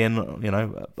 maybe we'd be in,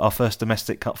 our first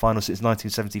domestic cup final since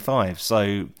 1975.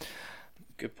 So,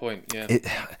 good point. Yeah,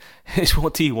 it's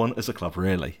what do you want as a club,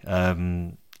 really?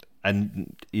 And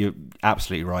you're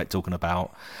absolutely right talking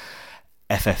about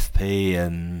FFP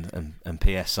and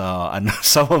PSR, and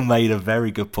someone made a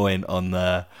very good point on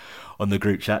the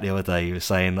group chat the other day. He was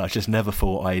saying, I just never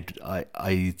thought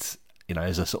I'd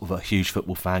as a sort of a huge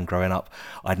football fan growing up,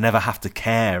 I'd never have to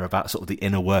care about sort of the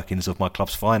inner workings of my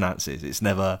club's finances.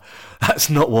 That's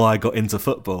not why I got into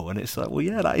football. And it's like, well,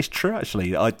 yeah, that is true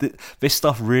actually. This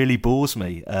stuff really bores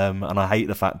me, and I hate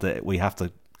the fact that we have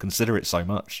to consider it so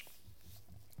much.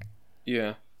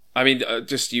 Yeah, I mean,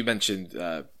 just you mentioned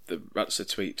the Rutzler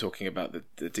tweet talking about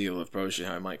the deal of Brozier,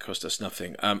 how it might cost us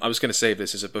nothing. I was going to save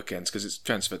this as a bookends because it's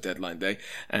transfer deadline day,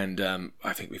 and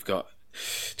I think we've got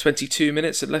 22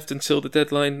 minutes left until the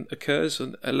deadline occurs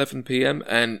on 11 p.m.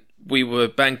 and we were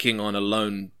banking on a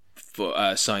loan for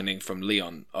signing from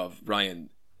Lyon of Ryan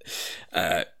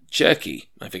Cherky,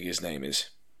 I think his name is.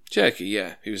 Cherky,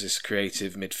 yeah, who's this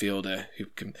creative midfielder who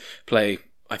can play,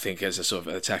 I think, as a sort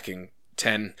of attacking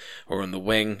 10 or on the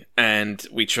wing, and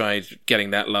we tried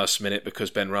getting that last minute because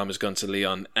Ben Rama's gone to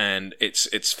Lyon, and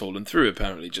it's fallen through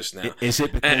apparently just now. Is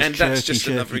it because and that's just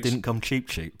another didn't come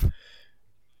cheap?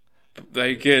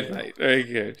 Very good, mate. Very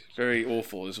good. Very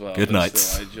awful as well. Good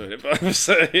night. I enjoyed it. But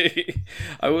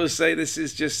I will say this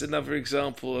is just another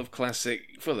example of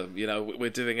classic Fulham. We're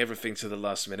doing everything to the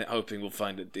last minute, hoping we'll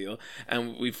find a deal,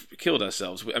 and we've killed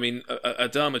ourselves. I mean,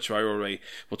 Adama Traore,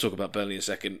 we'll talk about Burnley in a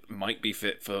second, might be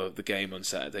fit for the game on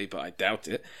Saturday, but I doubt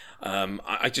it.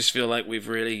 I just feel like we've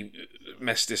really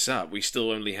messed this up. We still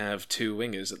only have two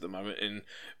wingers at the moment in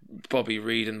Bobby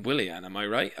Reid and Willian. Am I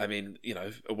right? I mean,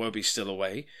 Iwobi's still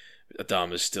away.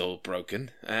 Adama's still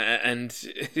broken, and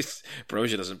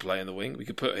Brozier doesn't play in the wing. We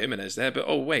could put Jimenez there, but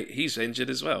oh wait, he's injured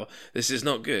as well. This is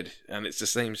not good, and it's the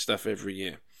same stuff every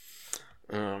year.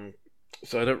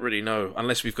 So I don't really know,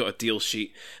 unless we've got a deal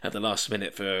sheet at the last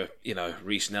minute for,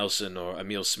 Reece Nelson or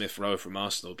Emile Smith-Rowe from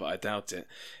Arsenal, but I doubt it.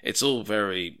 It's all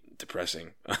very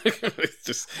depressing. It's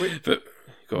just, but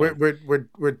go on.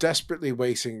 We're desperately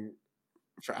waiting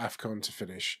for AFCON to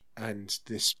finish, and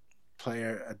this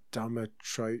player Adama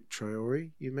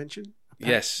Traore you mentioned.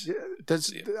 Yes.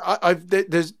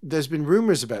 There's been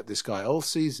rumours about this guy all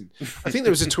season. I think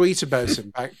there was a tweet about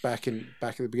him back at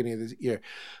the beginning of the year.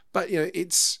 But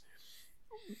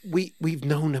we've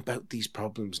known about these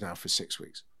problems now for 6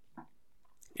 weeks.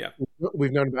 Yeah.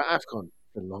 We've known about AFCON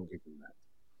for longer than that.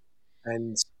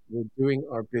 And we're doing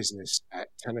our business at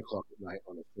 10 o'clock at night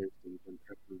on a Thursday when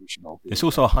we should all be. It's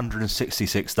also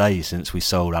 166 days since we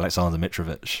sold Alexander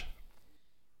Mitrovic.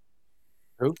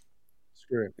 Who?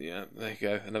 Screw him. Yeah, there you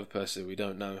go. Another person we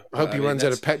don't know. I hope he runs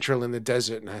out of petrol in the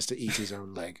desert and has to eat his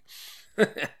own leg.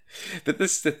 But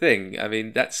this is the thing. I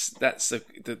mean, that's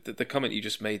the comment you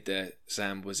just made there,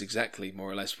 Sam, was exactly more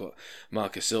or less what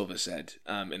Marcus Silva said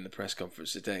in the press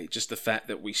conference today. Just the fact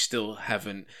that we still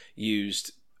haven't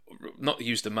not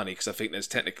used the money, because I think there's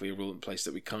technically a rule in place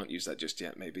that we can't use that just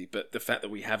yet, maybe. But the fact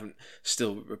that we haven't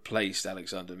still replaced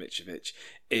Alexander Mitrovic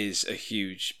is a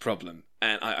huge problem,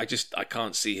 and I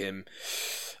can't see him.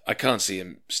 I can't see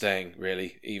him staying,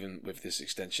 really, even with this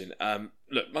extension.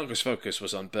 Look, Marcus' focus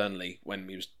was on Burnley when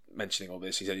he was mentioning all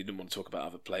this. He said he didn't want to talk about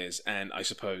other players, and I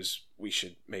suppose we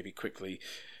should maybe quickly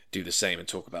do the same and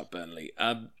talk about Burnley.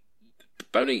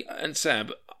 Boney and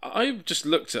Sam, I've just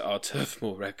looked at our Turf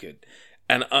Moor record,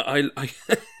 and I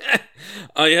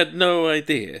had no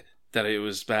idea that it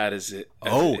was bad as it.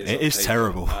 It is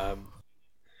terrible.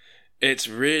 It's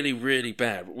really, really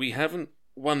bad. We haven't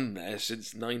won there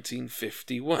since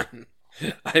 1951.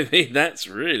 I mean, that's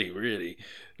really, really.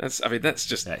 That's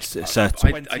just. Yeah,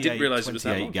 I didn't realise it was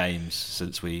that long. 28 games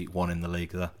since we won in the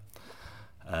league there.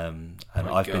 And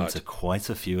I've been to quite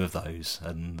a few of those,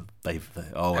 and they've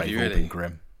all been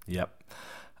grim. Yep.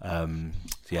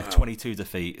 22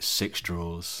 defeats, 6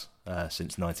 draws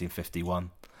since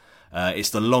 1951. It's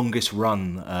the longest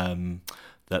run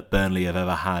that Burnley have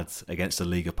ever had against a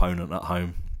league opponent at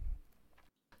home.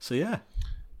 So yeah.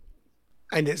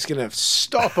 And it's going to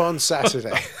stop on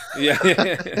Saturday. yeah.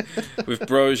 With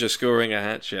Brozier scoring a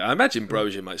hat-trick. I imagine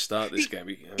Brozier might start this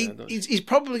game. He's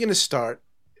probably going to start,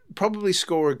 probably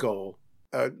score a goal.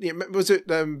 Was it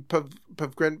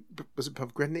Pavgreniak,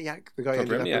 the guy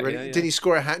ended up already? Yeah. Did he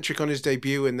score a hat-trick on his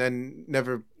debut and then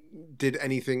never did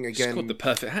anything again? He scored the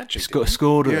perfect hat-trick.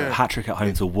 Scored a hat-trick at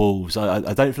home to Wolves.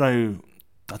 I don't know.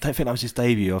 I don't think that was his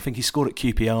debut. I think he scored at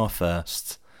QPR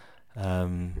first.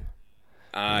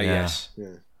 Yes. Yeah.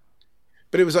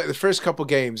 But it was like the first couple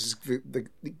games, the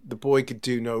boy could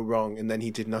do no wrong, and then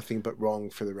he did nothing but wrong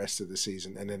for the rest of the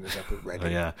season, and ended up at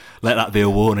Reading. Yeah, let that be a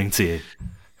warning to you.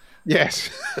 Yes.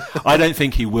 I don't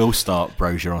think he will start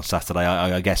Brozier on Saturday.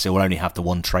 I guess he'll only have the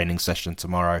one training session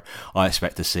tomorrow. I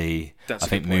expect to see. I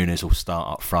think Muniz will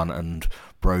start up front, and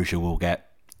Brozier will get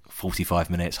 45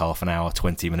 minutes, half an hour,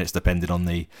 20 minutes, depending on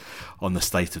the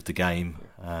state of the game.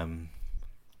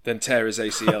 Then tear his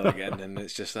ACL again, and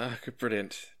it's just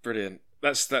brilliant.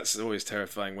 That's always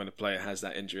terrifying when a player has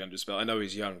that injury under his belt. I know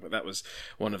he's young, but that was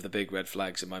one of the big red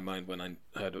flags in my mind when I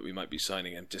heard that we might be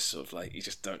signing him. Just sort of like you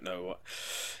just don't know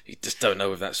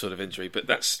with that sort of injury. But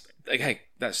that's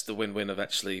the win-win of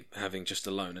actually having just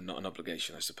a loan and not an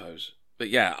obligation, I suppose. But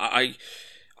yeah, I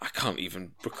can't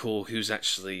even recall who's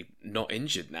actually not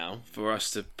injured now for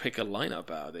us to pick a lineup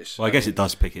out of this. Well, I guess it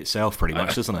does pick itself pretty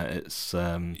much, doesn't it? It's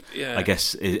I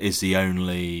guess is the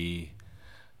only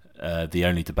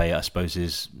debate, I suppose,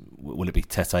 is will it be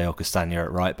Tete or Castagna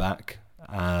at right back,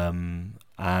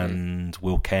 and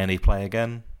will Kearney play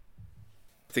again?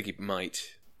 I think he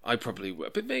might. I probably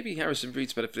would, but maybe Harrison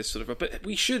Reed's better for this sort of. But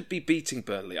we should be beating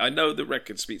Burnley. I know the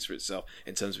record speaks for itself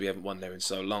in terms of we haven't won there in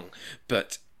so long,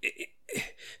 but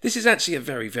this is actually a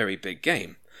very, very big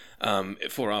game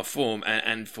for our form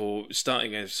and for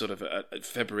starting a sort of a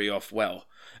February off well.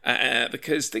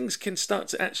 Because things can start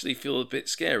to actually feel a bit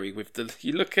scary.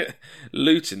 You look at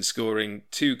Luton scoring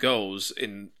 2 goals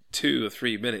in 2 or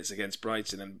 3 minutes against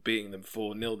Brighton and beating them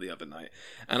 4-0 the other night.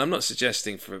 And I'm not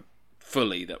suggesting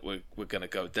fully that we're going to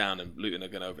go down and Luton are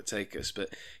going to overtake us, but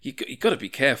you got to be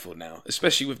careful now,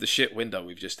 especially with the shit window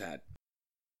we've just had.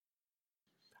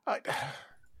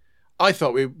 I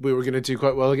thought we were going to do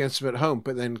quite well against them at home,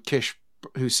 but then Kish,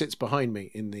 who sits behind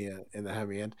me in the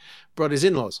hammy end, brought his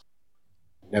in-laws.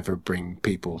 Never bring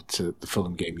people to the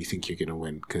Fulham game you think you're going to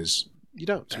win, because you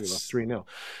don't. So we lost 3-0.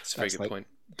 That's a very good point.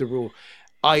 The rule.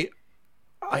 I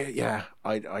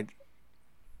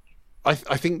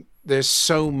think there's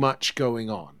so much going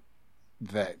on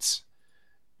that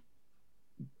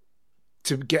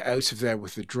to get out of there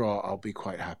with a draw, I'll be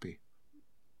quite happy.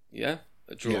 Yeah,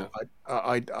 a draw. Yeah,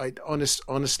 I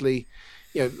honestly,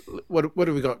 what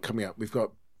have we got coming up? We've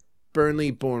got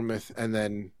Burnley, Bournemouth, and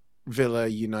then Villa,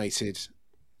 United,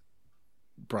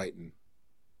 Brighton.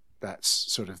 That's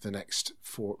sort of the next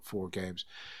four games.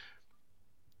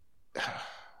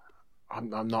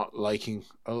 I'm not liking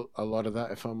a lot of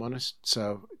that, if I'm honest.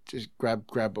 So just grab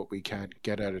what we can,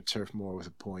 get out of Turf Moor with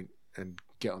a point, and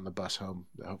get on the bus home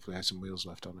that hopefully has some wheels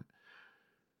left on it.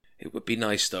 It would be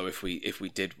nice though if we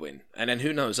did win, and then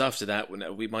who knows after that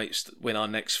we might win our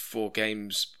next 4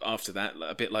 games after that,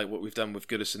 a bit like what we've done with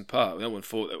Goodison Park. No one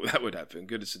thought that would happen.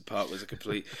 Goodison Park was a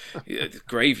complete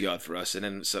graveyard for us, and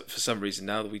then for some reason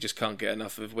now that we just can't get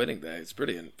enough of winning there. It's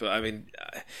brilliant, but I mean,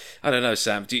 I don't know,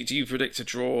 Sam. Do you predict a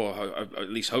draw, or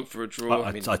at least hope for a draw?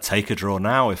 I'd take a draw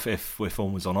now if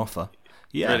one was on offer.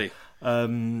 Yeah. Really?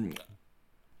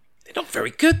 They're not very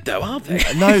good, though, are they?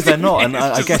 No, they're not. And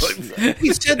I guess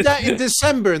we said that in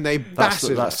December, and they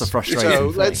battered that's the us.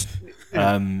 frustrating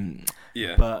thing.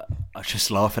 Yeah. But I was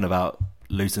just laughing about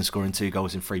Luton scoring 2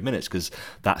 goals in 3 minutes, because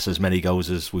that's as many goals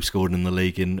as we've scored in the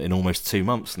league in almost 2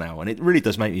 months now. And it really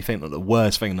does make me think that the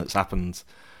worst thing that's happened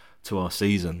to our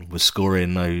season was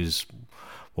scoring those,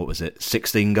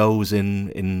 16 goals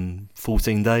in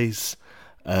 14 days,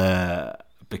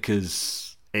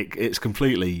 because it's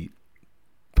completely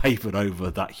papered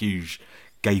over that huge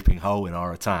gaping hole in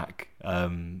our attack.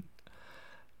 And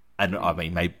I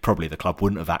mean, probably the club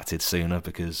wouldn't have acted sooner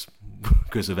because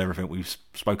of everything we've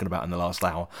spoken about in the last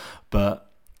hour.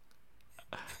 But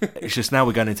it's just now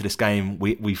we're going into this game.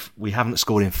 We haven't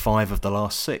scored in 5 of the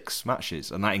last 6 matches,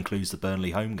 and that includes the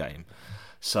Burnley home game.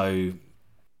 So,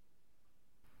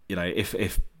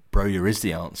 if Broja is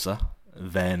the answer,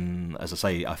 then, as I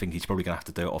say, I think he's probably going to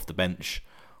have to do it off the bench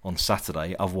on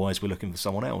Saturday. Otherwise, we're looking for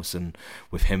someone else. And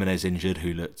with Jimenez injured,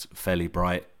 who looked fairly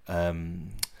bright,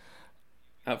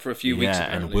 out for a few weeks,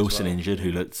 and Wilson injured,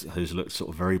 who's looked sort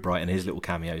of very bright in his little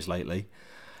cameos lately.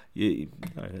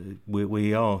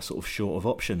 We are sort of short of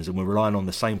options, and we're relying on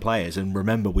the same players. And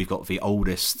remember, we've got the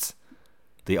oldest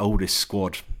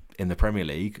squad in the Premier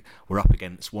League. We're up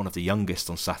against one of the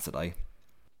youngest on Saturday.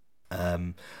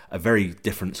 A very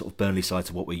different sort of Burnley side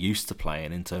to what we're used to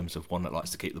playing, in terms of one that likes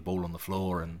to keep the ball on the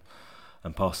floor and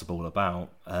pass the ball about.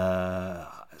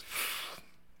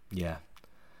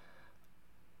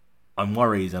 I'm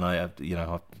worried, and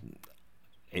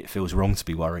it feels wrong to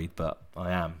be worried, but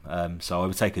I am. So I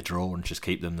would take a draw and just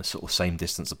keep them the sort of same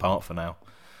distance apart for now.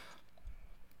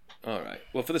 All right.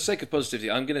 Well, for the sake of positivity,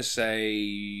 I'm going to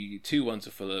say 2-1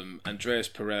 to Fulham. Andreas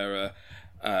Pereira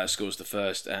scores the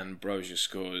first, and Broja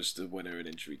scores the winner in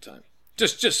injury time.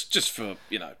 Just for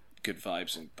good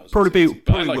vibes and positivity.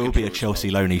 Probably will be a Chelsea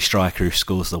loanee striker who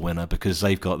scores the winner, because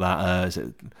they've got that.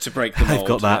 To break the mold, they've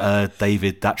got that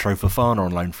David Datro Fofana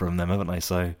on loan from them, haven't they?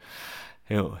 So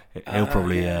he'll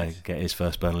probably get his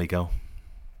first Burnley goal.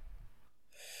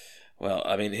 Well,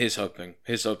 I mean, here's hoping,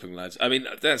 lads. I mean,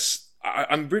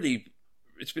 I'm really.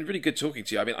 It's been really good talking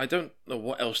to you. I mean, I don't know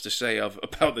what else to say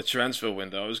about the transfer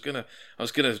window. I was gonna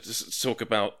just talk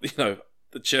about the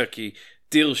Cherky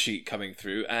deal sheet coming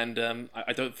through, and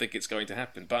I don't think it's going to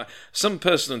happen. But some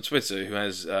person on Twitter who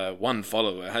has 1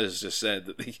 follower has just said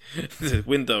that the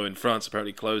window in France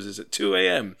apparently closes at 2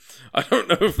 a.m. I don't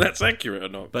know if that's accurate or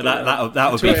not. But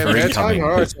that would be for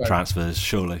incoming transfers,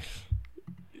 surely.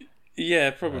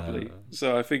 Yeah, probably.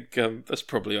 So I think that's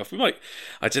probably off. I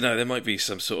don't know, there might be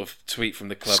some sort of tweet from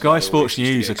the club. Sky Sports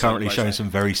News are currently showing some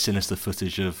very sinister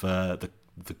footage of the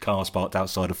cars parked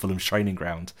outside of Fulham's training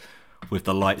ground with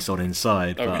the lights on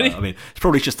inside. Oh, but, really? I mean, it's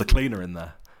probably just the cleaner in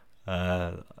there.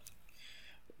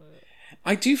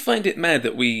 I do find it mad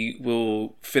that we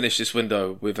will finish this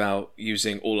window without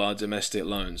using all our domestic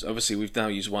loans. Obviously, we've now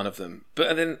used one of them.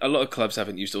 But then a lot of clubs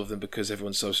haven't used all of them because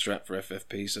everyone's so strapped for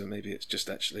FFP, so maybe it's just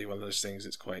actually one of those things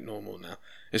that's quite normal now.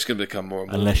 It's going to become more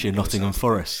and more... Unless you're Nottingham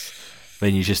Forest.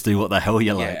 Then you just do what the hell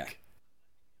you like.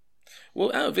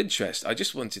 Well, out of interest, I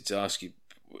just wanted to ask you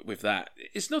with that,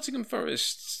 is Nottingham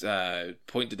Forest's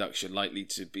point deduction likely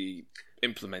to be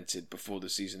implemented before the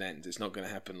season ends? It's not going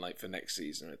to happen like for next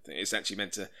season or anything. It's actually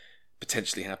meant to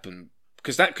potentially happen,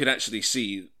 because that could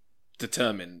actually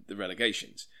determine the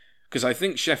relegations. Because I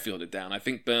think Sheffield are down, I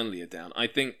think Burnley are down. I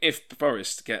think if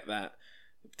Forest get that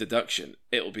deduction,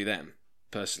 it'll be them,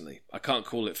 personally. I can't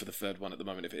call it for the third one at the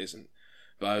moment if it isn't.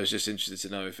 But I was just interested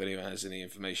to know if anyone has any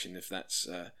information, if that's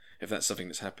something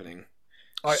that's happening.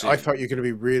 I thought you were going to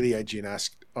be really edgy and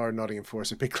ask, are Nottingham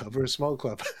Forest a big club or a small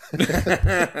club?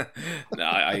 No,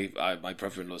 my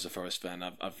brother-in-law's a Forest fan.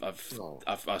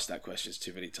 I've asked that question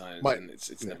too many times, and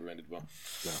it's never ended well.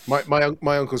 No.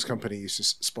 My uncle's company used to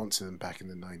sponsor them back in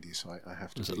the 90s, so I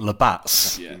have to. Was it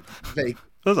Labatt's? Yeah.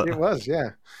 Was it? It was,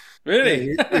 yeah.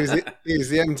 Really? Yeah, he was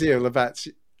the MD of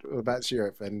Labatt's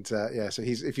Europe, and so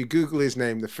if you Google his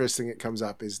name, the first thing that comes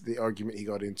up is the argument he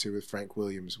got into with Frank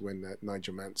Williams when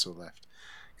Nigel Mansell left,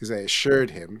 because they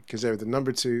assured him, because they were the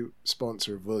number 2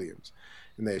 sponsor of Williams,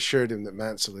 and they assured him that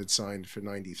Mansell had signed for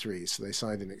 93, so they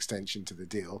signed an extension to the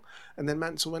deal, and then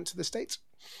Mansell went to the States,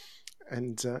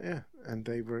 and and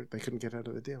they couldn't get out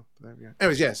of the deal. There we go.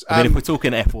 Anyways, yes. I mean, if we're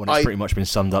talking F1, it's pretty much been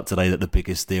summed up today that the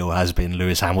biggest deal has been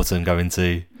Lewis Hamilton going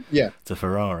to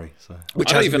Ferrari. So.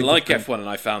 Which I don't even like F1, and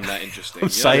I found that interesting. I'm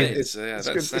saying it's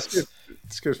good.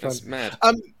 It's good fun. That's mad.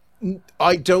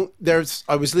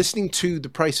 I was listening to The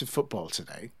Price of Football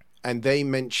today, and they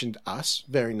mentioned us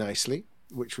very nicely,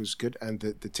 which was good, and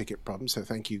the ticket problem. So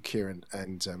thank you, Kieran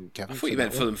and Kevin. I thought you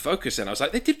meant Fulham Focus, and I was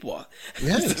like, they did what?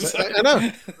 Yeah, I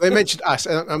know. They mentioned us,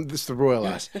 and this is the royal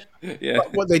us. Yeah.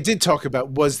 But what they did talk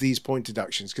about was these point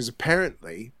deductions, because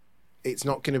apparently it's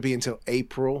not going to be until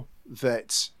April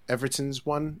that Everton's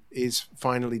one is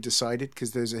finally decided,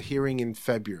 because there's a hearing in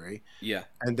February. Yeah.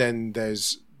 And then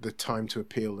there's the time to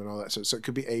appeal and all that. So it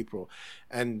could be April.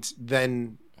 And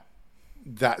then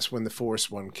that's when the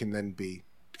Forest one can then be,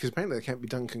 because apparently they can't be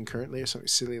done concurrently or something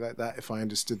silly like that, if I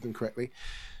understood them correctly.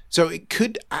 So it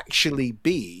could actually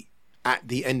be at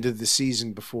the end of the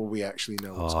season before we actually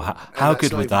know what's going on. How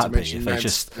good would that be if they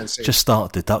just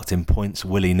start deducting points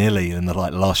willy-nilly in the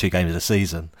last few games of the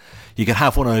season? You could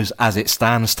have one of those as it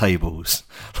stands tables,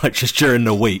 like just during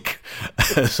the week,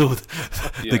 as all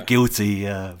the guilty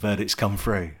verdicts come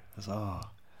through.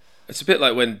 It's a bit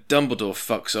like when Dumbledore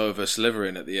fucks over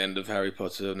Slytherin at the end of Harry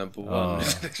Potter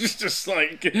 #1. It's just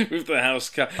like with the house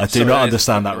cat. I do not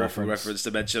understand that reference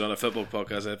to mention on a football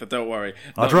podcast, but don't worry.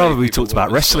 I'd rather we talked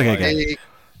about wrestling again.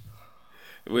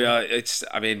 We are.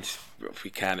 I mean, we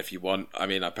can if you want. I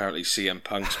mean, apparently CM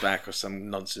Punk's back or some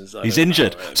nonsense. He's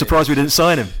injured. Surprised we didn't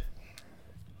sign him.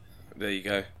 There you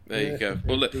go.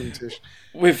 Well, look,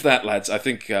 with that, lads, I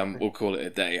think we'll call it a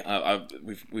day.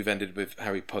 We've ended with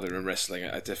Harry Potter and wrestling.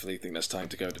 I definitely think that's time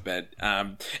to go to bed.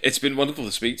 It's been wonderful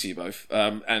to speak to you both,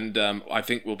 and I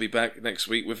think we'll be back next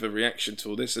week with a reaction to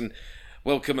all this. And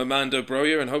welcome Amando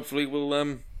Broyer, and hopefully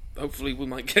we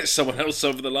might get someone else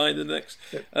over the line in the next.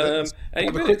 Have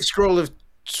a quick scroll of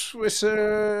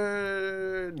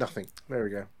Twitter. Nothing. There we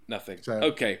go. Nothing. So,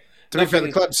 okay. To be fair,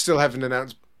 the club still haven't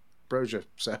announced Brozier,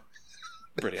 so.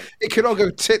 Brilliant. It could all go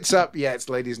tits up yet,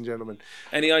 ladies and gentlemen.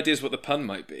 Any ideas what the pun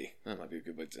might be? That might be a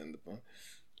good way to end the pun.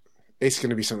 It's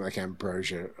going to be something like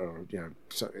Ambrosia, or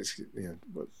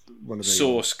one of the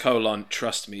source :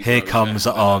 trust me. Here comes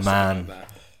our man. Like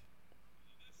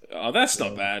that. That's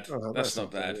not bad. That's not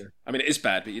bad. Yeah. I mean, it is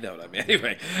bad, but you know what I mean.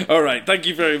 Anyway, all right. Thank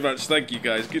you very much. Thank you,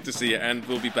 guys. Good to see you, and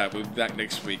we'll be back. We'll be back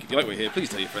next week. If you like what we hear, please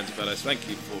tell your friends about us. Thank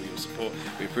you for your support.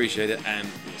 We appreciate it, and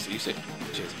we'll see you soon.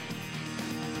 Cheers.